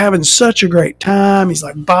just having such a great time. He's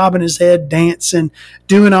like bobbing his head, dancing,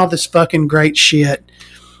 doing all this fucking great shit.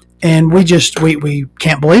 And we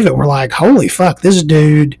can't believe it. We're like, holy fuck, this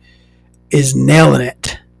dude is nailing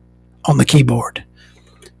it on the keyboard.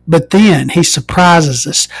 But then he surprises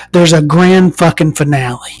us. There's a grand fucking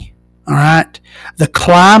finale. All right? The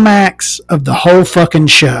climax of the whole fucking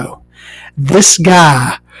show. This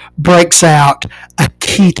guy breaks out a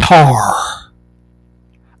guitar.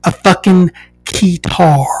 A fucking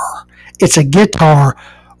guitar. It's a guitar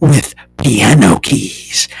with piano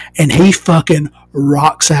keys. And he fucking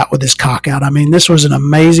rocks out with his cock out. I mean, this was an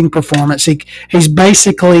amazing performance. He's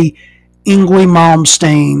basically Yngwie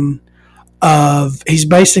Malmsteen he's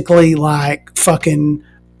basically like fucking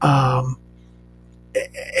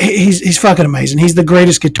he's fucking amazing. He's the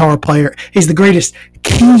greatest guitar player. He's the greatest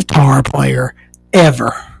guitar player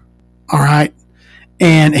ever. All right.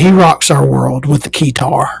 And he rocks our world with the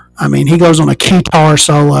guitar. I mean, he goes on a guitar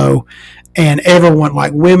solo, and everyone,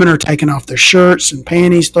 like women, are taking off their shirts and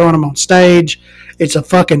panties, throwing them on stage. It's a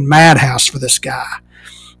fucking madhouse for this guy.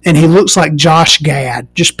 And he looks like Josh Gad.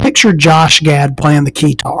 Just picture Josh Gad playing the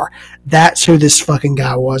guitar. That's who this fucking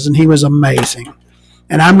guy was, and he was amazing.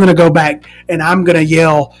 And I'm going to go back, and I'm going to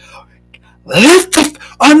yell,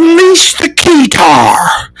 unleash the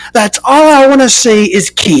guitar. That's all I want to see is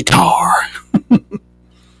guitar.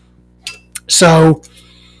 So,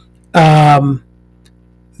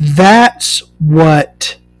 that's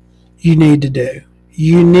what you need to do.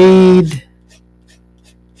 You need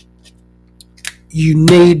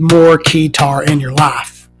more guitar in your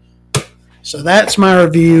life. So that's my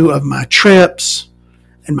review of my trips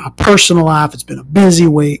and my personal life. It's been a busy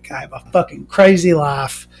week. I have a fucking crazy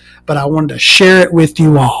life, but I wanted to share it with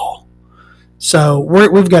you all. So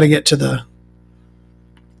we've got to get to the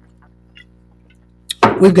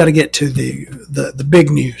big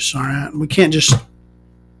news. All right. We can't just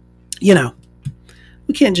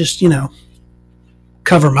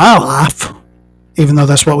cover my life, even though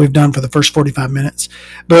that's what we've done for the first 45 minutes.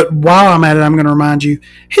 But while I'm at it, I'm going to remind you,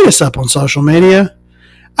 hit us up on social media.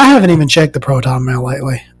 I haven't even checked the Proton Mail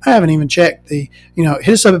lately. I haven't even checked hit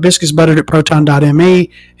us up at biscuitsbuttered@proton.me.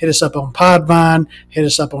 Hit us up on Podvine. Hit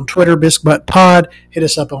us up on Twitter, BiscuitButtPod. Hit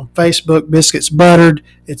us up on Facebook, Biscuits Buttered.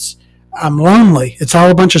 I'm lonely. It's all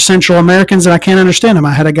a bunch of Central Americans, and I can't understand them.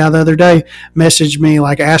 I had a guy the other day message me,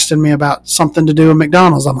 like asking me about something to do with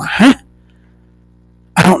McDonald's. I'm like, huh?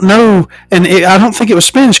 I don't know. And I don't think it was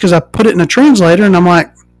Spanish because I put it in a translator, and I'm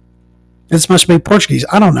like, this must be Portuguese.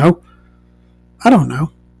 I don't know.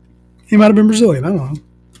 He might have been Brazilian. I don't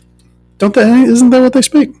know. Isn't that what they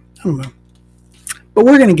speak? I don't know. But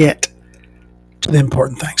we're going to get to the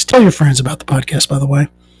important things. Tell your friends about the podcast, by the way.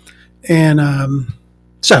 And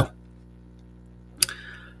so,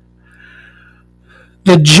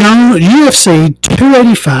 the UFC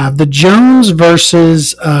 285, the Jones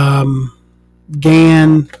versus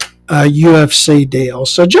Gann UFC deal.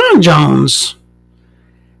 So John Jones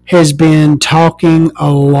has been talking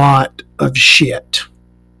a lot of shit.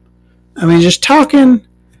 I mean, just talking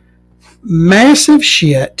massive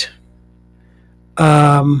shit.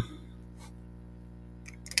 I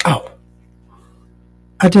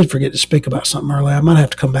did forget to speak about something earlier. I might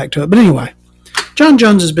have to come back to it. But anyway, John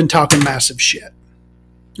Jones has been talking massive shit.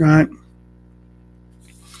 Right?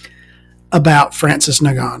 about Francis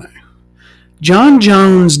Ngannou. John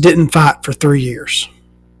Jones didn't fight for 3 years.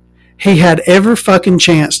 He had every fucking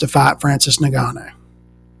chance to fight Francis Ngannou.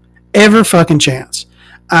 Every fucking chance.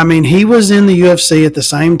 I mean, he was in the UFC at the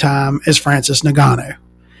same time as Francis Ngannou.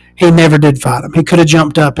 He never did fight him. He could have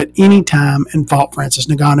jumped up at any time and fought Francis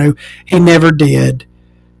Ngannou. He never did.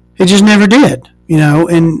 He just never did.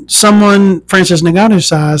 And someone Francis Ngannou's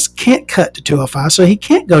size can't cut to 205, so he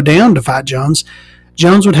can't go down to fight Jones.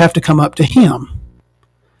 Jones would have to come up to him.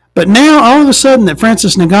 But now, all of a sudden, that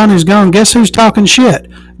Francis Ngannou's gone, guess who's talking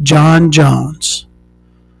shit? John Jones.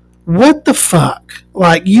 What the fuck?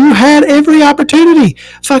 Like, you had every opportunity.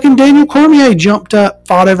 Fucking Daniel Cormier jumped up,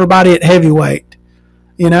 fought everybody at heavyweight.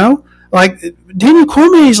 Like, Daniel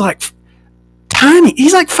Cormier's like tiny.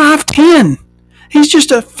 He's like 5'10". He's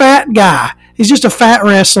just a fat guy. He's just a fat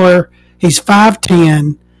wrestler. He's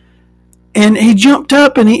 5'10". And he jumped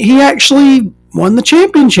up and he actually won the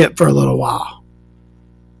championship for a little while.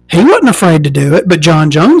 He wasn't afraid to do it, but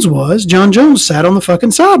John Jones was. John Jones sat on the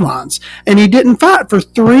fucking sidelines, and he didn't fight for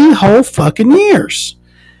 3 whole fucking years.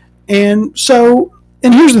 And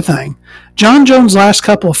here's the thing. John Jones' last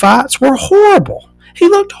couple of fights were horrible. He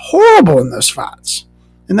looked horrible in those fights.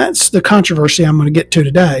 And that's the controversy I'm going to get to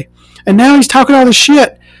today. And now he's talking all this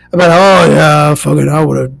shit about, I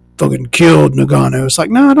would have fucking killed Ngannou. It's like,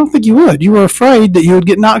 no, I don't think you would. You were afraid that you would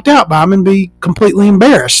get knocked out by him and be completely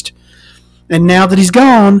embarrassed. And now that he's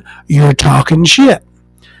gone, you're talking shit.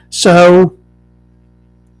 So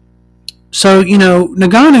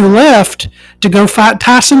Ngannou left to go fight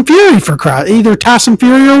Tyson Fury for either Tyson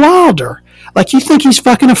Fury or Wilder. Like, you think he's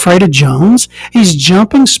fucking afraid of Jones? He's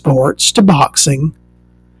jumping sports to boxing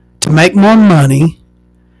to make more money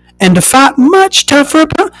and to fight much tougher.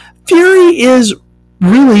 Fury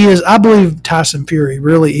really is, I believe Tyson Fury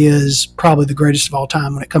really is probably the greatest of all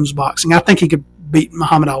time when it comes to boxing. I think he could beat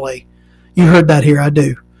Muhammad Ali. You heard that here, I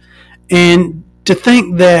do. And to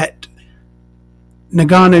think that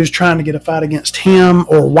Ngannou's trying to get a fight against him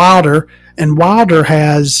or Wilder, and Wilder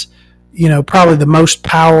has, probably the most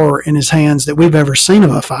power in his hands that we've ever seen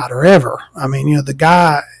of a fighter ever. I mean, the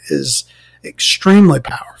guy is extremely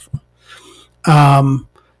powerful.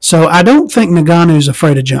 So I don't think Ngannou's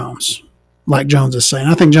afraid of Jones, like Jones is saying.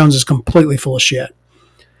 I think Jones is completely full of shit.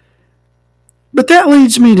 But that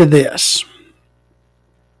leads me to this.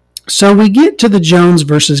 So we get to the Jones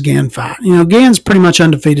versus Gane fight. Gane's pretty much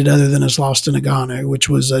undefeated other than his loss to Ngannou, which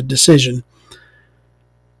was a decision.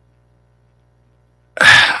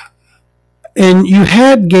 And you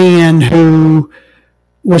had Gane, who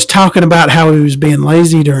was talking about how he was being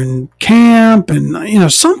lazy during camp,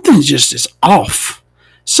 and, something just is off.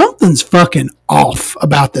 Something's fucking off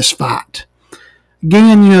about this fight.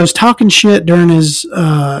 Gane, is talking shit during his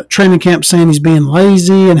training camp, saying he's being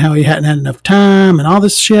lazy and how he hadn't had enough time and all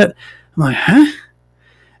this shit. I'm like, huh?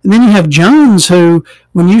 And then you have Jones, who,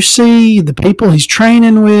 when you see the people he's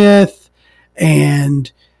training with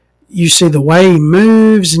and you see the way he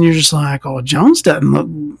moves, and you're just like, oh, Jones doesn't look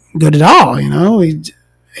good at all.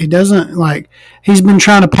 He doesn't, like, he's been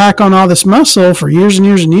trying to pack on all this muscle for years and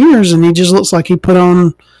years and years, and he just looks like he put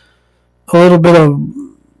on a little bit of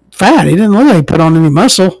fat. He didn't look like he put on any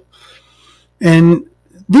muscle. And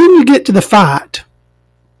then you get to the fight,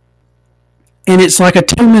 and it's like a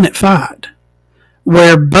 2-minute fight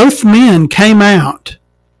where both men came out.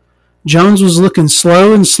 Jones was looking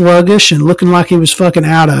slow and sluggish and looking like he was fucking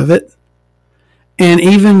out of it. And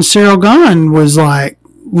even Cyril Gane was like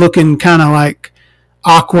looking kind of like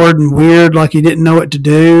awkward and weird, like he didn't know what to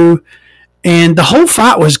do. And the whole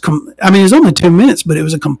fight was, it was only 2 minutes, but it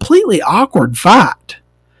was a completely awkward fight.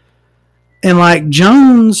 And like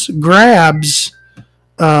Jones grabs,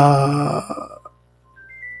 I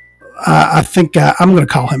think I'm going to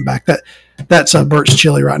call him back. That's Bert's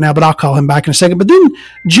chili right now, but I'll call him back in a second. But then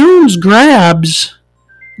Jones grabs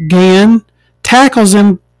Gane, tackles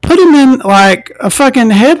him, put him in like a fucking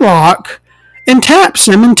headlock, and taps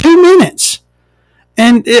him in 2 minutes.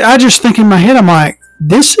 And I just think in my head, I'm like,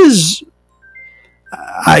 this is,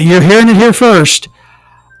 you're hearing it here first.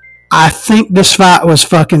 I think this fight was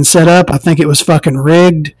fucking set up. I think it was fucking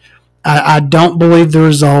rigged. I don't believe the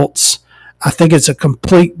results. I think it's a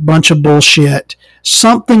complete bunch of bullshit.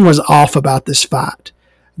 Something was off about this fight.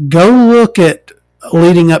 Go look at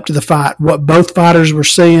leading up to the fight, what both fighters were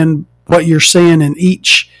saying, what you're seeing in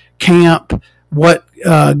each camp, what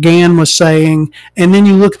Gane was saying, and then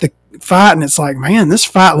you look at the fight and it's like, man, this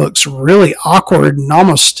fight looks really awkward and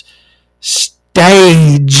almost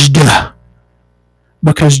staged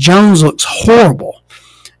because Jones looks horrible.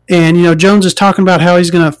 And, Jones is talking about how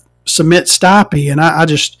he's going to submit Stipe, and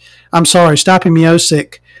I'm sorry, Stipe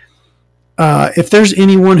Miocic If there's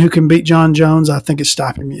anyone who can beat John Jones, I think it's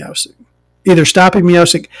Stipe Miocic. Either Stipe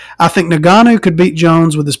Miocic. I think Ngannou could beat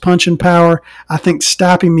Jones with his punching power. I think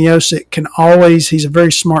Stipe Miocic can always. He's a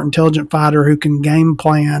very smart, intelligent fighter who can game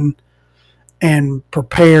plan and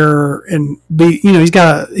prepare and be.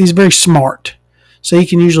 He's very smart, so he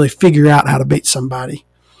can usually figure out how to beat somebody.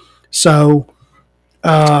 So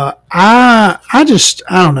I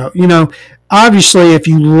don't know. Obviously, if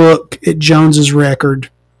you look at Jones's record.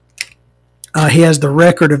 He has the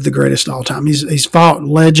record of the greatest all time. He's fought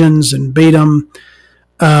legends and beat them,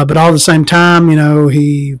 but all at the same time,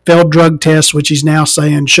 he failed drug tests, which he's now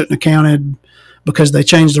saying shouldn't have counted because they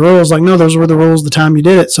changed the rules. Like, no, those were the rules the time you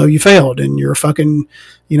did it, so you failed, and you're fucking,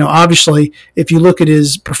 obviously, if you look at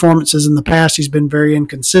his performances in the past, he's been very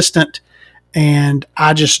inconsistent, and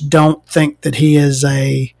I just don't think that he is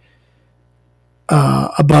a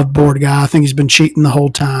above board guy. I think he's been cheating the whole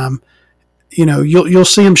time. You'll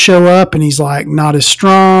see him show up and he's like not as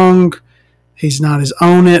strong. He's not as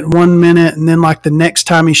on it 1 minute. And then like the next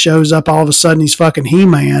time he shows up, all of a sudden he's fucking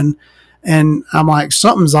He-Man. And I'm like,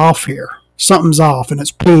 something's off here. Something's off. And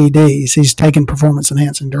it's PEDs. He's taking performance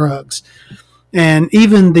enhancing drugs. And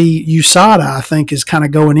even the USADA, I think, is kind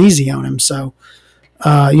of going easy on him. So,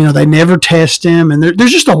 they never test him. And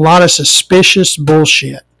there's just a lot of suspicious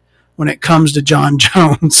bullshit when it comes to John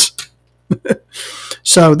Jones.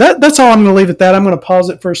 So that's all I'm going to leave at that. I'm going to pause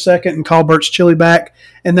it for a second and call Bert's Chili back,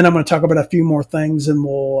 and then I'm going to talk about a few more things, and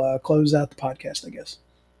we'll close out the podcast, I guess.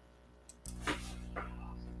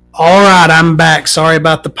 All right, I'm back. Sorry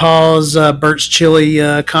about the pause. Bert's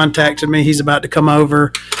Chili contacted me. He's about to come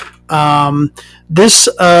over. This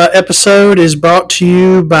episode is brought to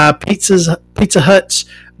you by Pizza Hut's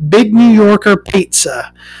Big New Yorker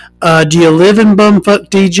Pizza. Do you live in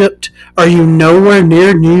bumfucked Egypt? Are you nowhere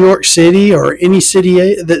near New York City or any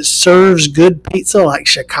city that serves good pizza like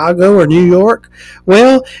Chicago or New York?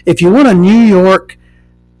 Well, if you want a New York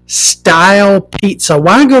style pizza,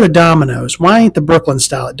 why go to Domino's? Why ain't the Brooklyn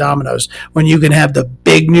style at Domino's when you can have the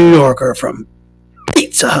Big New Yorker from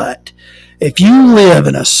Pizza Hut? If you live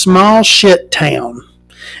in a small shit town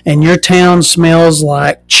and your town smells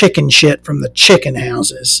like chicken shit from the chicken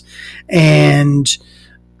houses and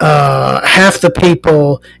half the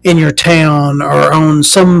people in your town are on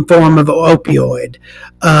some form of opioid,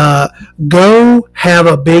 go have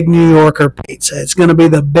a Big New Yorker pizza. It's going to be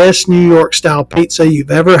the best New York style pizza you've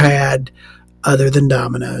ever had other than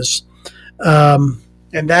Domino's. And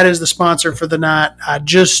that is the sponsor for the night. I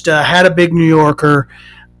just had a Big New Yorker.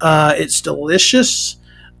 It's delicious.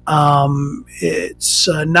 It's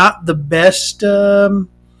not the best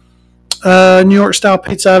New York style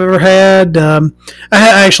pizza I've ever had. I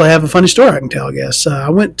actually have a funny story I can tell, I guess. I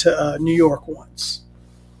went to New York once.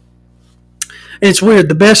 It's weird.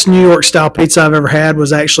 The best New York style pizza I've ever had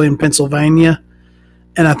was actually in Pennsylvania.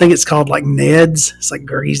 And I think it's called like Ned's. It's like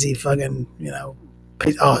greasy fucking,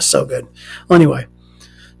 pizza. Oh, it's so good. Well, anyway,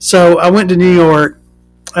 so I went to New York.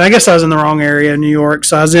 And I guess I was in the wrong area of New York.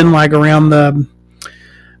 So I was in like around the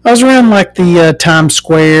Times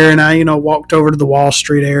Square, and I walked over to the Wall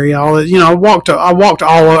Street area. I walked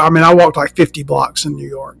like 50 blocks in New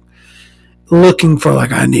York, looking for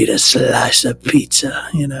I need a slice of pizza,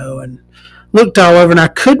 and looked all over, and I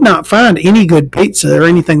could not find any good pizza or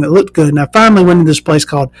anything that looked good. And I finally went to this place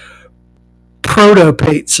called Proto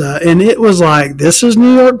Pizza, and it was like, this is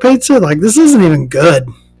New York pizza? Like, this isn't even good.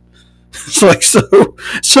 It's like, so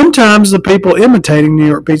sometimes the people imitating New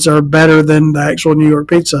York pizza are better than the actual New York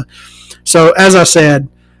pizza. So as I said,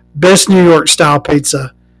 best New York style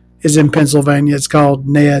pizza is in Pennsylvania. It's called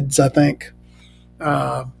Ned's, I think.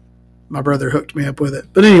 My brother hooked me up with it.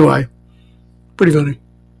 But anyway, pretty funny.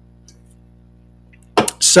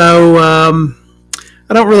 So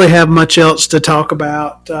I don't really have much else to talk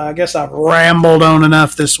about. I guess I've rambled on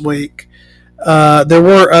enough this week. There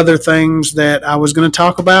were other things that I was going to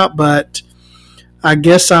talk about, but I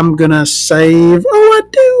guess I'm going to save. Oh, I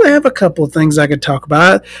do have a couple of things I could talk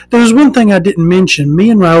about. There was one thing I didn't mention.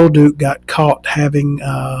 Me and Raul Duke got caught having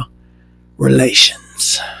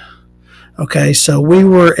relations. Okay, so we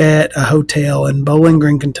were at a hotel in Bowling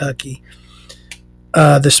Green, Kentucky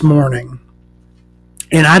this morning,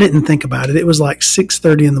 and I didn't think about it. It was like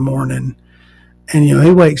 6:30 in the morning, and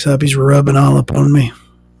he wakes up, he's rubbing all up on me.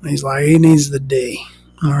 He's like, he needs the D.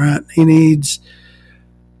 All right. He needs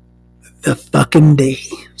the fucking D.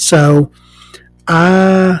 So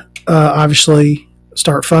I obviously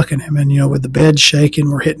start fucking him. And, with the bed shaking,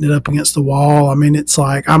 we're hitting it up against the wall. I mean, it's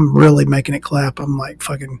like I'm really making it clap. I'm like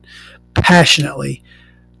fucking passionately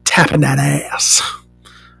tapping that ass.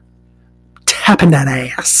 Tapping that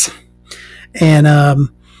ass. And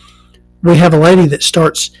we have a lady that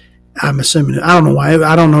starts I'm assuming, I don't know why,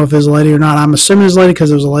 I don't know if it's a lady or not. I'm assuming it's a lady because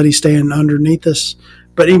there was a lady standing underneath us.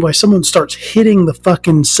 But anyway, someone starts hitting the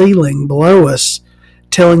fucking ceiling below us,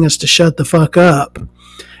 telling us to shut the fuck up.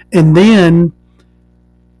 And then,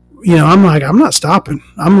 I'm like, I'm not stopping.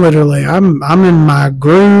 I'm in my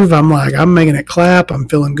groove. I'm like, I'm making it clap. I'm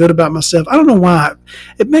feeling good about myself. I don't know why.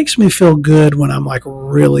 It makes me feel good when I'm like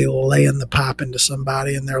really laying the pipe into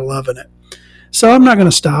somebody and they're loving it. So I'm not going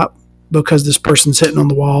to stop because this person's hitting on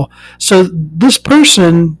the wall. So this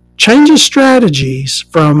person changes strategies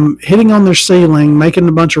from hitting on their ceiling, making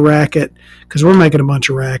a bunch of racket, because we're making a bunch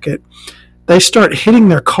of racket. They start hitting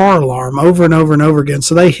their car alarm over and over and over again.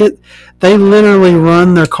 So they literally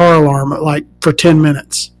run their car alarm like for 10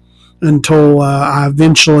 minutes until I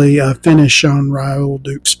eventually finish on Raul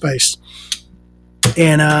Duke's space.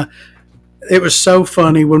 And it was so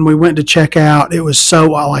funny when we went to check out. It was so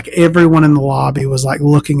like everyone in the lobby was like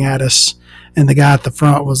looking at us, and the guy at the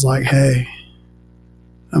front was like, "Hey."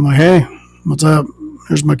 I'm like, "Hey, what's up?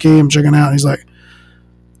 Here's my key. I'm checking out." And he's like,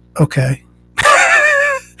 "Okay."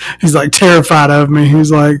 He's like terrified of me.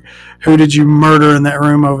 He's like, "Who did you murder in that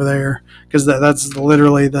room over there?" Because that's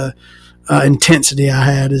literally the intensity I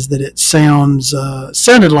had, is that it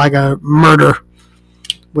sounded like a murder,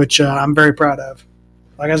 which I'm very proud of.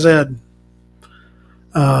 Like I said,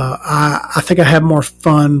 I think I have more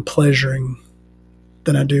fun pleasuring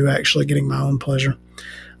than I do actually getting my own pleasure.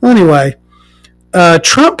 Well, anyway,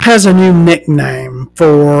 Trump has a new nickname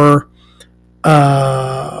for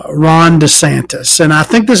Ron DeSantis, and I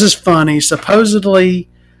think this is funny. Supposedly,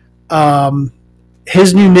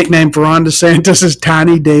 his new nickname for Ron DeSantis is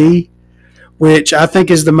Tiny D, which I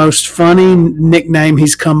think is the most funny nickname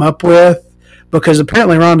he's come up with, because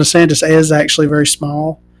apparently Ron DeSantis is actually very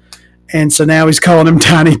small, and so now he's calling him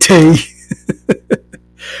Tiny T.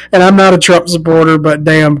 And I'm not a Trump supporter, but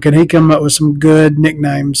damn, can he come up with some good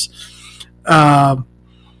nicknames?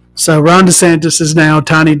 So Ron DeSantis is now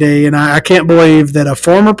Tiny D, and I can't believe that a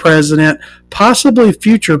former president, possibly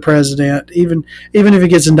future president, even if he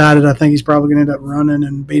gets indicted, I think he's probably going to end up running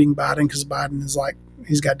and beating Biden, because Biden is like,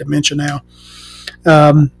 he's got dementia now,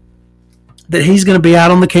 that he's going to be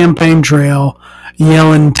out on the campaign trail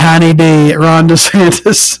yelling Tiny D at Ron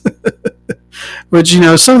DeSantis. Which,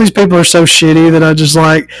 some of these people are so shitty that I just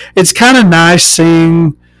like, it's kind of nice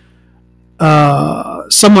seeing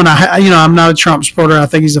someone, I'm not a Trump supporter. I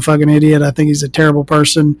think he's a fucking idiot. I think he's a terrible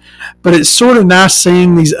person. But it's sort of nice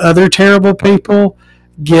seeing these other terrible people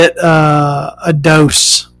get a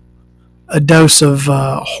dose of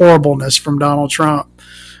horribleness from Donald Trump.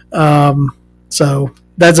 So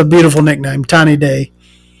that's a beautiful nickname, Tiny D.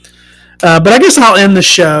 But I guess I'll end the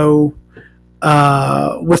show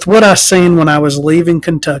with what I seen when I was leaving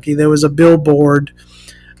Kentucky. There was a billboard,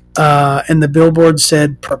 and the billboard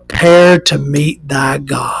said, "Prepare to meet thy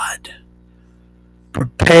God.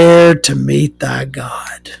 Prepare to meet thy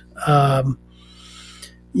God."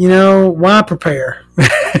 Why prepare?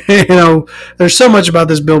 There's so much about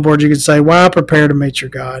this billboard you could say. Why prepare to meet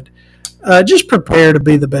your God? Just prepare to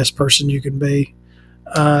be the best person you can be.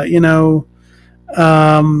 Don't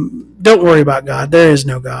worry about God. There is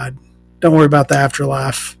no God. Don't worry about the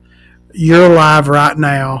afterlife. You're alive right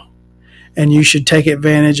now, and you should take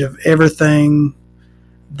advantage of everything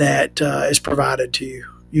that is provided to you.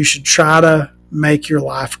 You should try to make your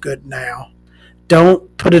life good now.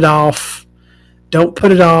 Don't put it off. Don't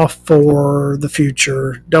put it off for the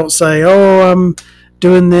future. Don't say, "Oh, I'm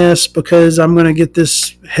doing this because I'm going to get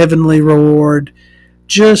this heavenly reward."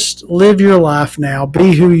 Just live your life now.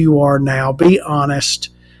 Be who you are now. Be honest.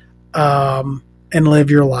 And live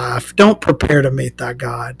your life. Don't prepare to meet thy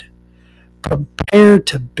God. Prepare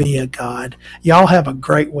to be a God. Y'all have a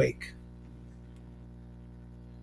great week.